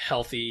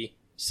healthy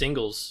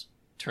singles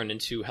turn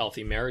into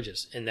healthy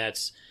marriages. And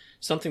that's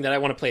something that I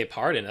want to play a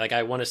part in. Like,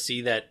 I want to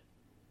see that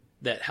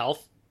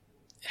health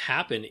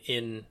happen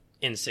in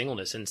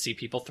singleness, and see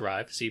people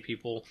thrive, see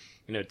people,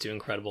 do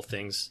incredible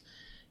things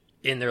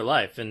in their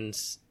life. And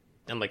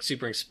I'm like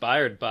super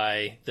inspired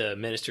by the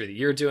ministry that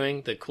you're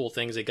doing, the cool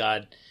things that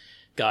God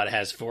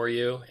has for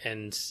you.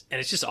 And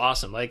it's just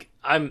awesome. Like,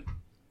 I'm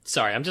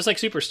just like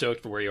super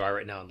stoked for where you are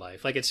right now in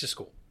life. Like, it's just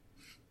cool.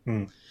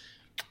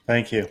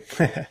 Thank you.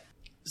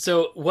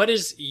 So what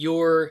is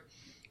your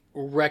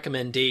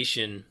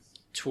recommendation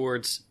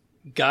towards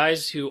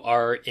guys who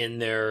are in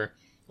their,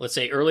 let's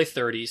say, early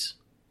 30s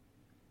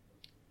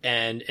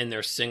and in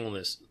their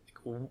singleness?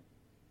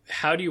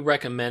 How do you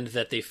recommend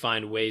that they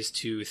find ways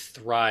to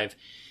thrive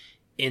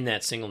in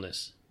that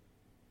singleness?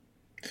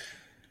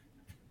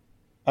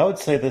 I would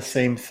say the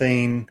same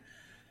thing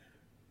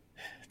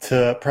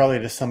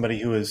to somebody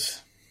who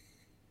is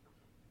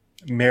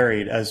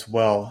married as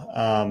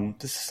well.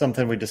 This is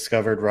something we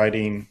discovered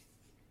writing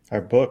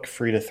our book,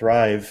 Free to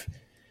Thrive.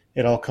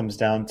 It all comes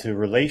down to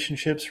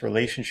relationships,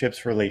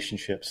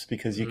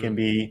 because you can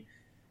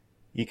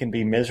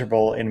be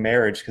miserable in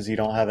marriage because you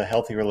don't have a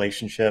healthy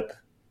relationship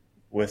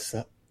with,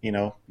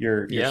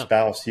 your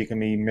spouse. You can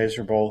be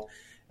miserable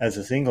as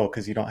a single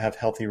because you don't have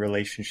healthy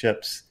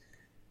relationships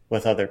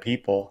with other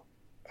people.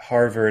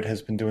 Harvard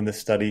has been doing this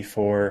study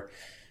for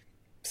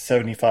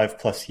 75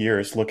 plus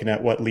years, looking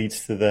at what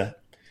leads to the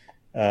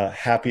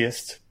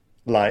happiest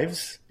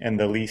lives and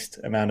the least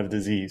amount of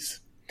disease.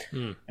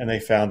 And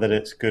they found that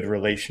it's good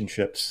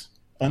relationships.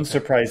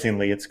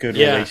 Unsurprisingly, it's good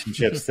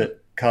relationships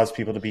that cause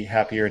people to be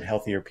happier and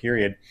healthier,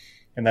 period.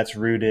 And that's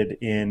rooted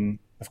in,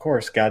 of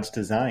course, God's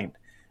design.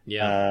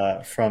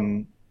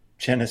 From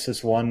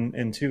Genesis 1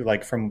 and 2,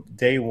 like from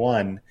day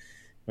one,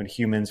 when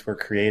humans were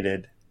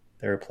created,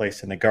 they were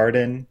placed in a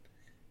garden.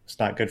 It's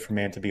not good for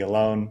man to be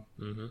alone.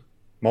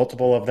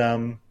 Multiple of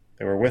them,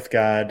 they were with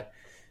God.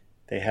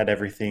 They had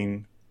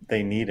everything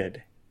they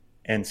needed.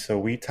 And so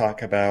we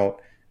talk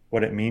about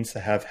what it means to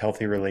have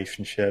healthy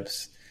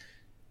relationships,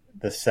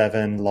 the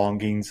 7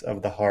 longings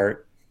of the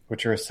heart,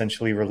 which are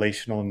essentially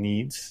relational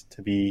needs: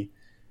 to be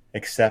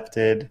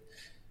accepted,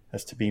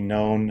 as to be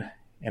known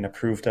and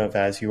approved of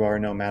as you are,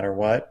 no matter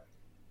what.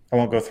 I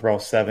won't go through all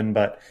 7,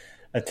 but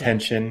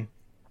attention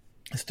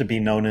is to be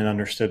known and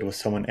understood with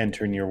someone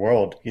entering your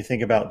world. You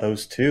think about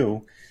those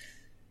 2,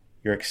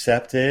 you're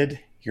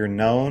accepted, you're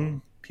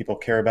known, people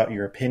care about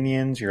your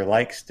opinions, your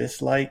likes,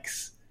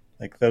 dislikes,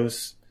 like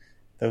those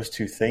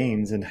 2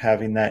 things, and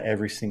having that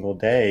every single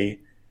day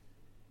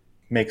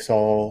makes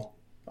all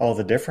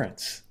the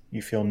difference.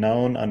 You feel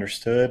known,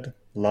 understood,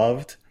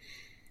 loved.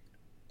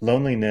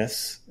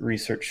 Loneliness,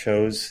 research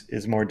shows,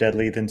 is more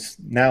deadly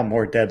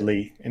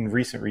in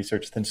recent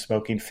research than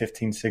smoking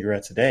 15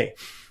 cigarettes a day.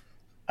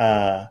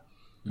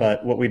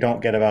 But what we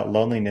don't get about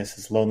loneliness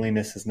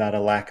is not a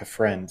lack of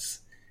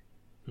friends.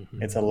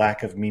 It's a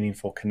lack of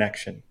meaningful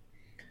connection.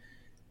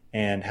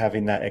 And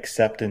having that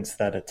acceptance,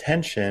 that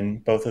attention,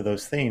 both of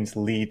those things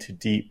lead to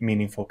deep,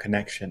 meaningful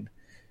connection.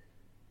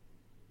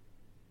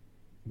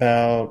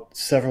 About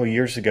several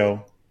years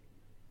ago,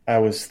 I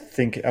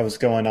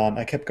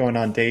kept going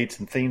on dates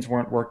and things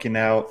weren't working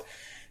out.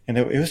 And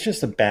it was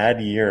just a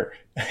bad year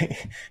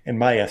in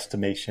my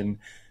estimation.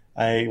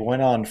 I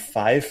went on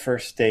 5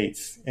 first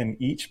dates,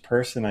 and each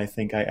person I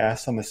think I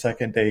asked on the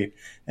second date,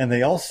 and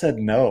they all said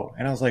no.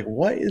 And I was like,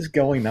 what is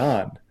going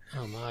on?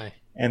 Oh my.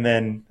 And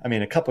then,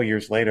 a couple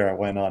years later, I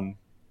went on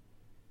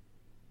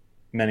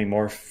many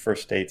more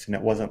first dates, and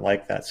it wasn't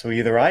like that. So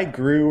either I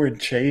grew and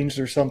changed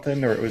or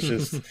something, or it was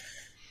just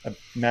a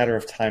matter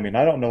of timing.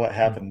 I don't know what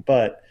happened,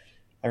 but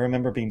I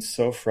remember being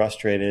so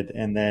frustrated,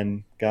 and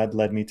then God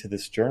led me to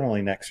this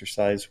journaling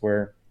exercise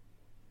where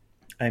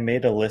I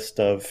made a list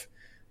of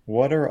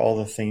what are all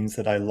the things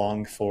that I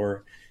long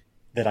for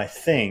that I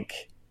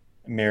think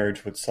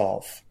marriage would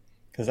solve.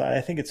 Because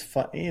I think it's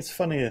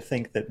funny to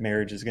think that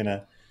marriage is going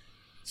to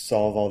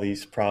solve all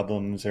these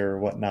problems or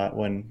whatnot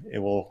when it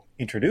will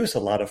introduce a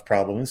lot of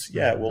problems.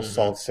 Yeah, it will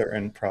solve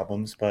certain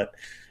problems, but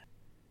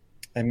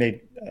I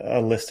made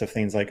a list of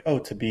things like,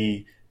 to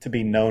be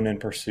known and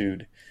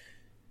pursued,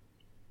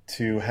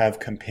 to have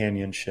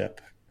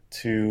companionship,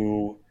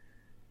 to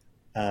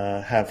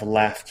have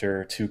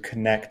laughter, to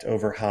connect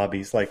over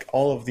hobbies, like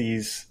all of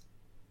these,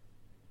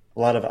 a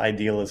lot of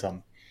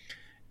idealism.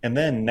 And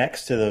then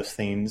next to those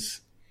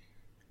things,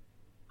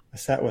 I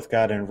sat with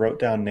God and wrote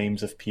down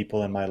names of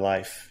people in my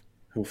life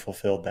who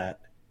fulfilled that.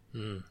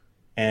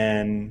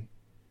 And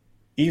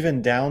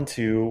even down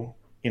to,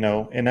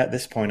 and at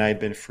this point I had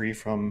been free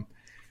from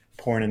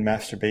porn and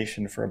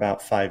masturbation for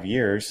about 5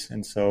 years.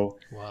 And so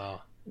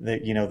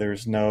that,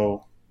 there's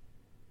no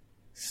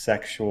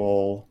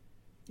sexual,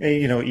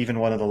 even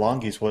one of the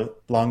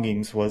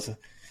longings was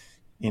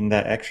in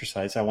that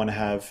exercise. I want to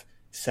have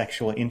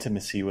sexual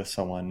intimacy with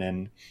someone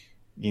and,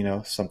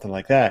 something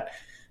like that.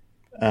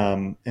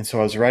 And so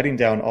I was writing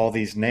down all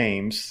these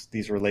names,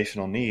 these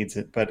relational needs,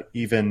 but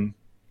even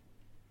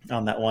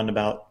on that one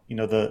about,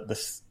 the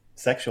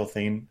sexual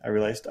thing, I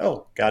realized,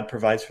 God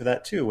provides for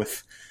that too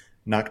with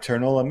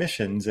nocturnal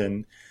emissions.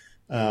 And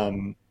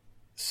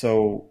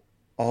so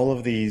all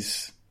of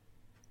these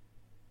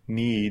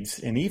needs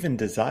and even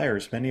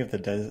desires, many of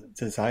the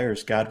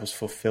desires God was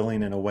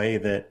fulfilling in a way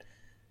that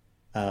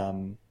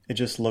it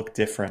just looked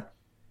different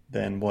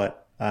than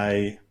what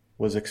I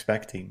was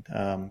expecting.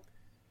 That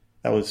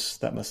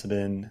must have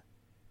been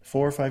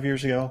 4 or 5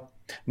 years ago.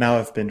 Now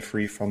I've been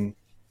free from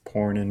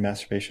porn and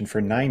masturbation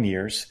for 9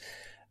 years.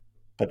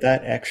 But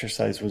that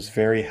exercise was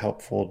very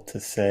helpful to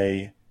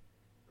say,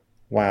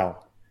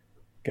 wow,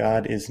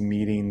 God is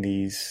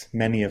meeting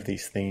many of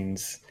these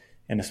things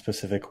in a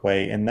specific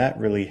way. And that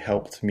really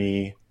helped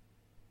me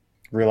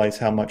realize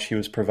how much he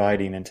was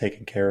providing and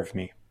taking care of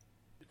me.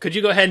 Could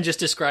you go ahead and just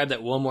describe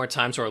that one more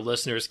time so our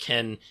listeners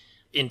can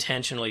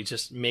intentionally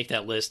just make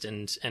that list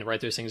and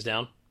write those things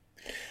down?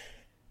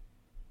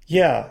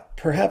 Yeah,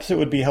 perhaps it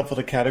would be helpful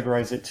to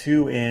categorize it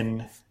too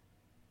in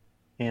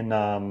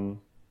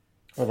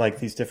or like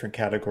these different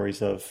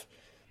categories of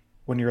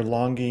when you're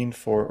longing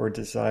for or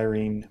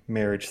desiring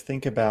marriage.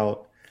 Think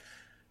about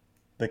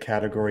the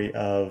category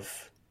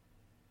of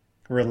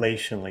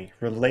relationally,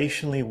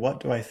 what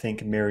do I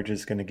think marriage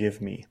is going to give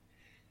me?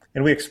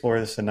 And we explore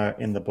this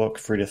in the book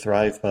Free to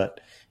Thrive, but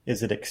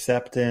is it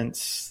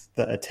acceptance,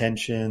 the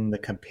attention, the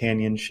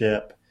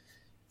companionship?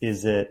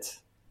 Is it,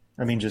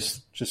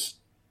 just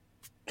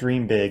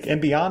dream big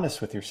and be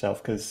honest with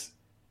yourself, because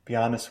be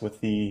honest with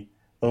the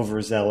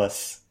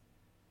overzealous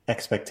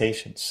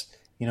expectations.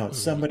 It's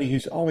somebody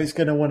who's always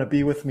going to want to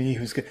be with me,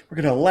 we're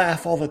going to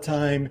laugh all the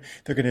time.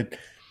 They're going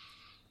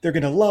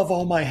to love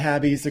all my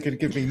hobbies. They're going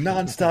to give me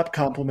nonstop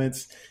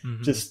compliments,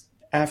 just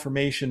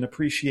affirmation,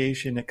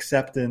 appreciation,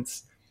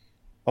 acceptance,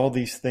 all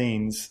these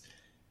things,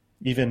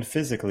 even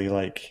physically,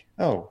 like,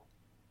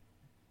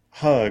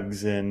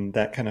 hugs and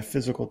that kind of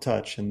physical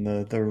touch and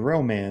the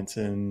romance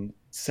and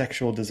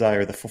sexual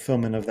desire, the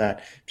fulfillment of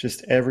that,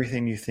 just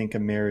everything you think a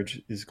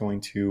marriage is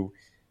going to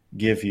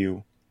give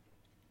you.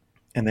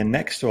 And then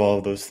next to all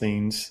of those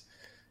things,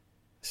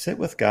 sit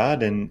with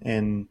God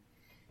and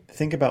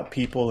think about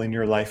people in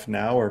your life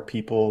now or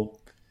people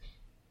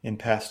in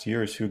past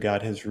years who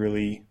God has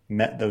really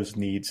met those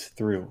needs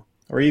through,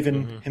 or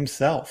even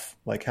himself.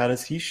 Like, how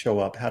does he show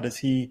up? How does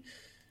he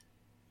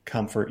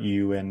comfort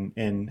you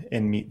and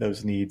meet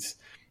those needs?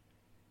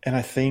 And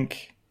I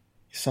think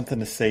something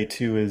to say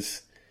too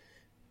is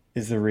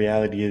the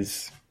reality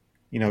is,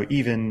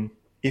 even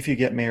if you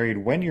get married,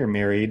 when you're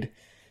married,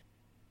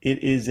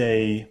 it is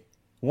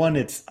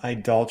it's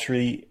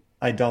idolatry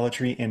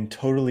and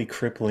totally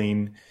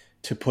crippling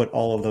to put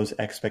all of those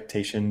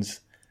expectations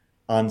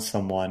on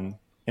someone,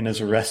 and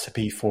as a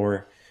recipe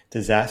for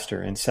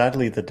disaster. And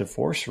sadly, the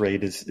divorce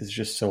rate is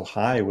just so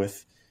high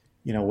with,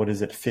 what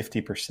is it,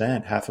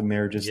 50%, half of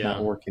marriages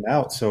not working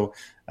out. So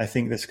I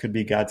think this could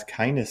be God's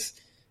kindness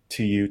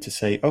to you to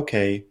say,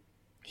 okay,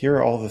 here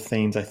are all the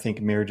things I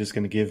think marriage is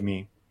going to give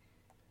me.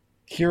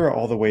 Here are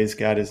all the ways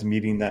God is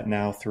meeting that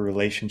now through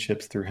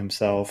relationships, through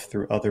himself,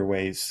 through other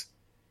ways.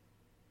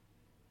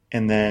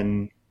 And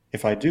then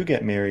if I do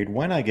get married,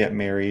 when I get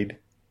married,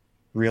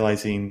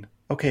 realizing,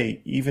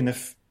 okay, even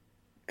if,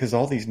 because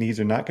all these needs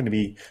are not going to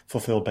be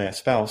fulfilled by a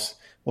spouse,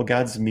 well,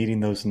 God's meeting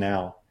those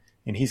now,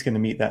 and he's going to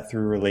meet that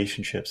through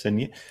relationships.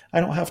 And I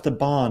don't have to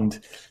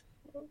bond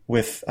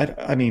with,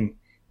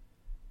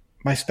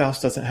 my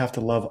spouse doesn't have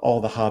to love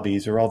all the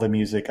hobbies or all the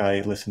music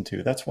I listen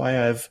to. That's why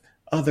I have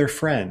other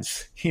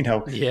friends,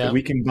 that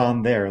we can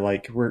bond there.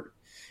 Like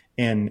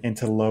and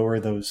to lower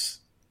those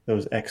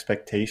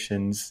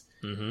expectations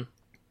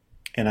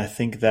And I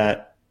think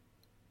that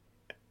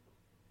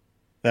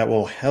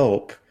will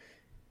help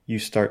you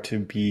start to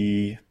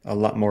be a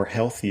lot more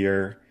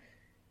healthier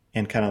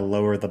and kind of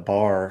lower the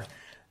bar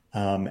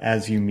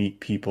as you meet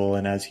people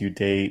and as you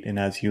date and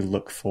as you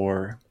look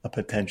for a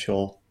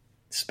potential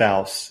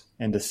spouse,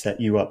 and to set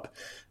you up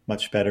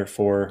much better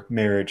for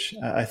marriage.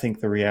 I think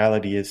the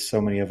reality is so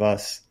many of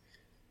us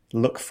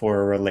look for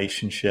a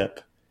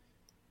relationship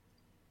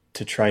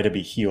to try to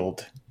be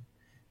healed.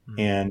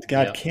 And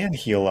God can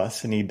heal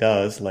us, and he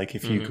does. Like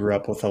if you grew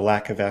up with a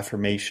lack of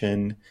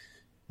affirmation,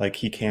 like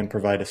he can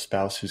provide a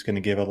spouse who's going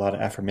to give a lot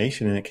of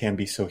affirmation, and it can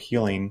be so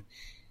healing.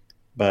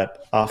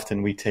 But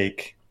often we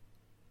take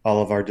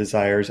all of our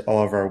desires,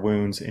 all of our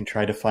wounds, and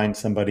try to find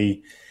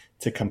somebody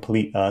to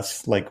complete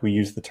us. Like we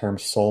use the term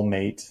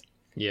soulmate.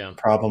 Yeah.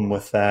 Problem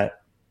with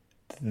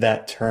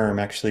that term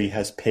actually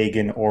has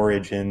pagan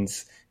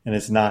origins and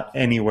is not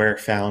anywhere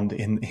found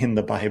in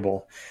the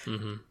Bible.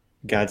 Mm-hmm.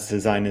 God's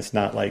design is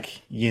not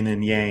like yin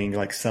and yang,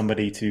 like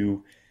somebody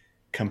to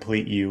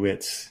complete you.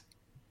 It's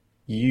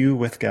you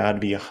with God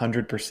be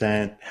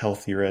 100%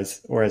 healthier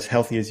as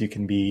healthy as you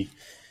can be.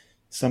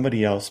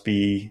 Somebody else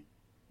be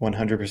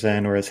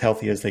 100% or as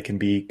healthy as they can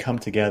be. Come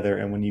together,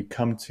 and when you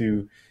come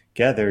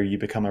together, you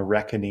become a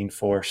reckoning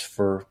force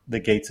for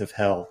the gates of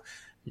hell.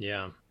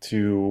 Yeah.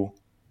 To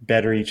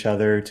better each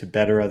other, to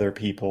better other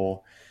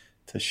people,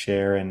 to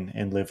share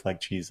and live like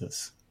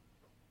Jesus.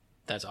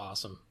 That's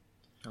awesome.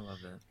 I love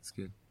that. It's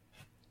good.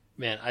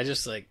 Man, I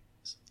just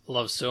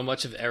love so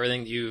much of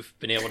everything you've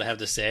been able to have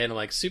to say, and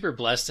I'm super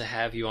blessed to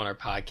have you on our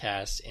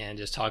podcast and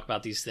just talk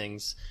about these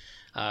things.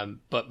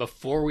 But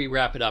before we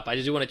wrap it up, I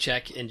just want to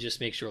check and just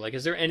make sure,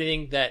 is there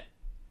anything that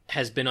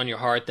has been on your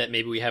heart that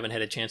maybe we haven't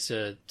had a chance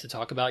to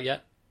talk about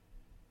yet?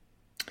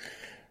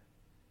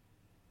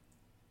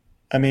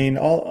 I mean,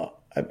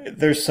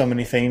 there's so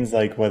many things,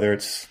 like whether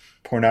it's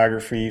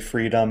pornography,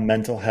 freedom,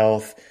 mental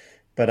health,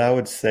 but I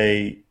would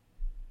say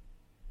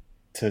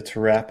to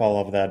wrap all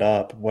of that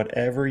up,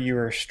 whatever you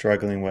are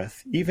struggling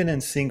with, even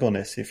in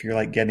singleness, if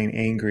you're getting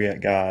angry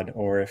at God,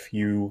 or if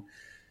you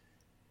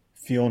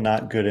feel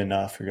not good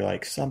enough, or you're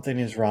something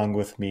is wrong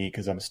with me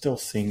because I'm still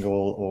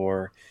single,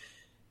 or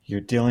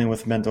you're dealing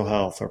with mental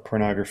health or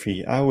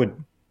pornography, I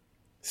would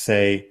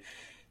say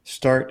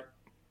start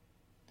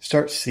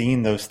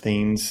seeing those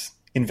things,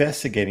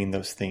 investigating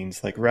those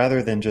things,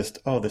 rather than just,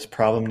 this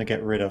problem to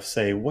get rid of,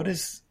 say, what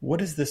is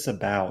this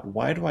about?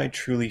 Why do I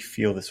truly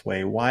feel this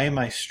way? Why am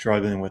I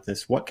struggling with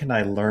this? What can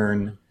I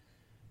learn?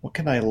 What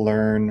can I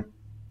learn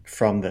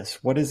from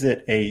this? What is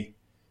it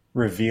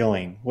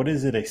revealing? What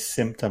is it a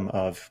symptom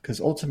of? Because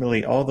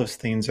ultimately all those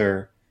things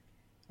are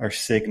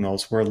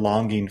signals. We're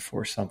longing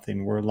for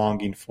something. We're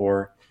longing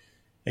for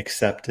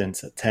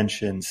acceptance,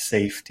 attention,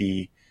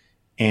 safety,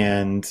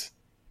 and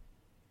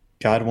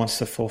God wants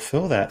to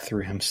fulfill that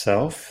through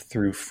himself,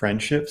 through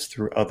friendships,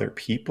 through other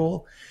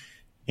people.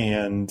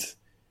 And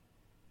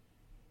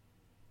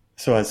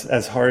so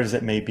as hard as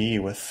it may be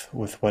with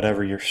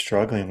whatever you're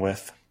struggling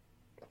with,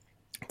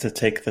 to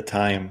take the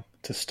time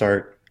to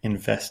start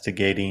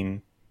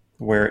investigating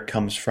where it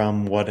comes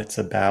from, what it's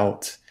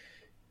about,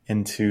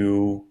 and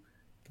to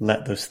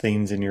let those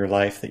things in your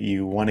life that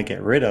you want to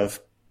get rid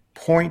of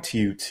point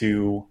you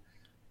to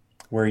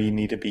where you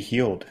need to be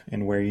healed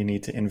and where you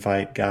need to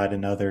invite God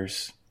and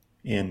others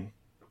in.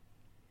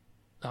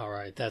 All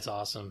right. That's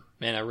awesome,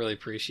 man. I really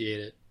appreciate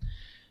it.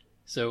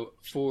 So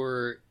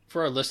for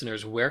our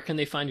listeners, where can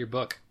they find your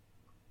book?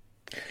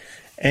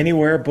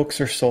 Anywhere books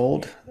are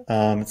sold.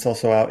 It's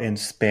also out in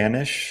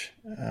Spanish.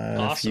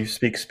 Awesome. If you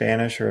speak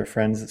Spanish or have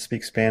friends that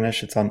speak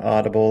Spanish, it's on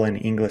Audible in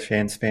English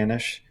and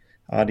Spanish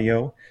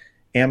audio.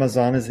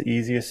 Amazon is the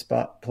easiest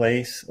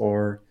place,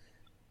 or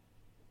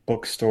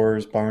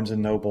bookstores, Barnes &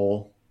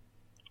 Noble.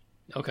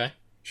 Okay.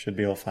 Should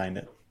be able to find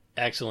it.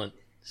 Excellent.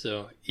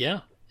 So,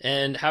 yeah.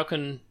 And how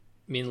can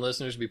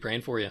listeners be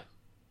praying for you?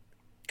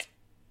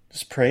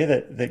 Just pray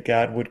that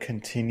God would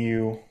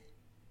continue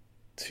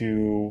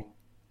to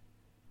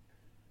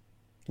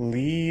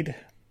lead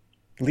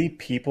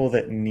people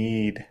that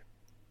need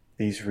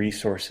these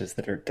resources,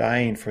 that are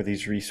dying for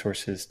these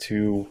resources,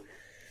 to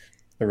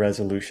the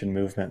resolution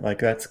movement.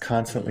 That's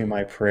constantly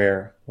my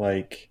prayer.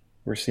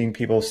 We're seeing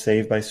people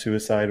saved by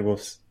suicide,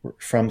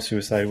 from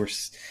suicide. We're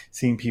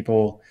seeing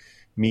people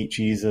meet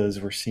Jesus.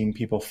 We're seeing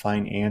people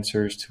find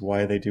answers to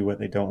why they do what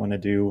they don't want to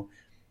do.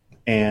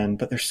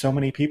 But there's so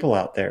many people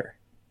out there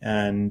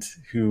and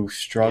who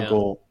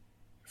struggle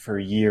for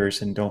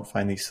years and don't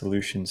find these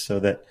solutions, so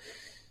that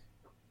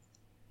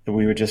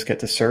we would just get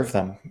to serve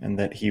them, and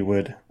that he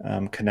would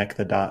connect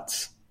the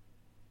dots.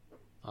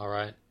 All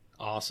right.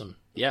 Awesome.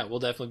 Yeah, we'll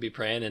definitely be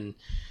praying.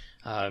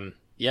 And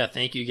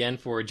thank you again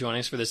for joining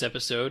us for this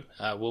episode.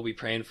 We'll be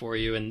praying for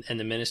you and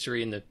the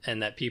ministry,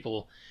 and that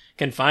people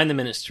can find the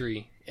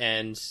ministry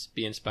and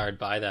be inspired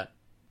by that.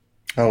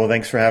 Oh, well,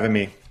 thanks for having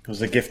me. It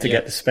was a gift to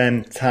get to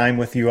spend time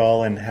with you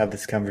all and have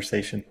this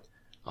conversation.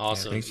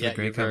 Awesome. Thanks for the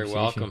great you're very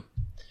welcome.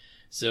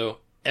 So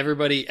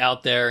everybody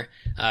out there,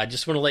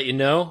 just want to let you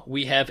know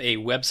we have a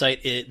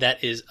website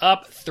that is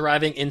up,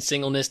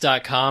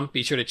 thrivinginsingleness.com.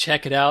 Be sure to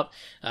check it out.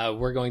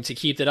 We're going to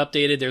keep that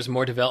updated. There's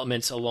more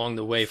developments along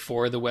the way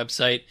for the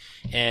website.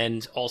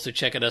 And also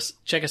check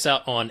us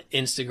out on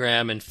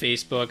Instagram and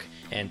Facebook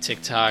and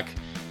TikTok.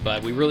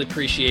 But we really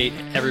appreciate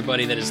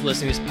everybody that is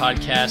listening to this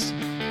podcast.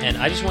 And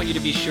I just want you to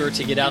be sure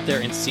to get out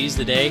there and seize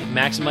the day.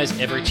 Maximize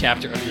every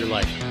chapter of your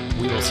life.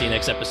 We will see you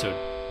next episode.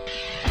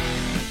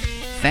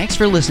 Thanks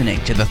for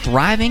listening to the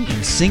Thriving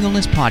in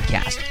Singleness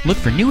podcast. Look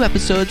for new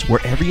episodes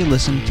wherever you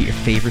listen to your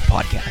favorite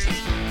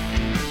podcasts.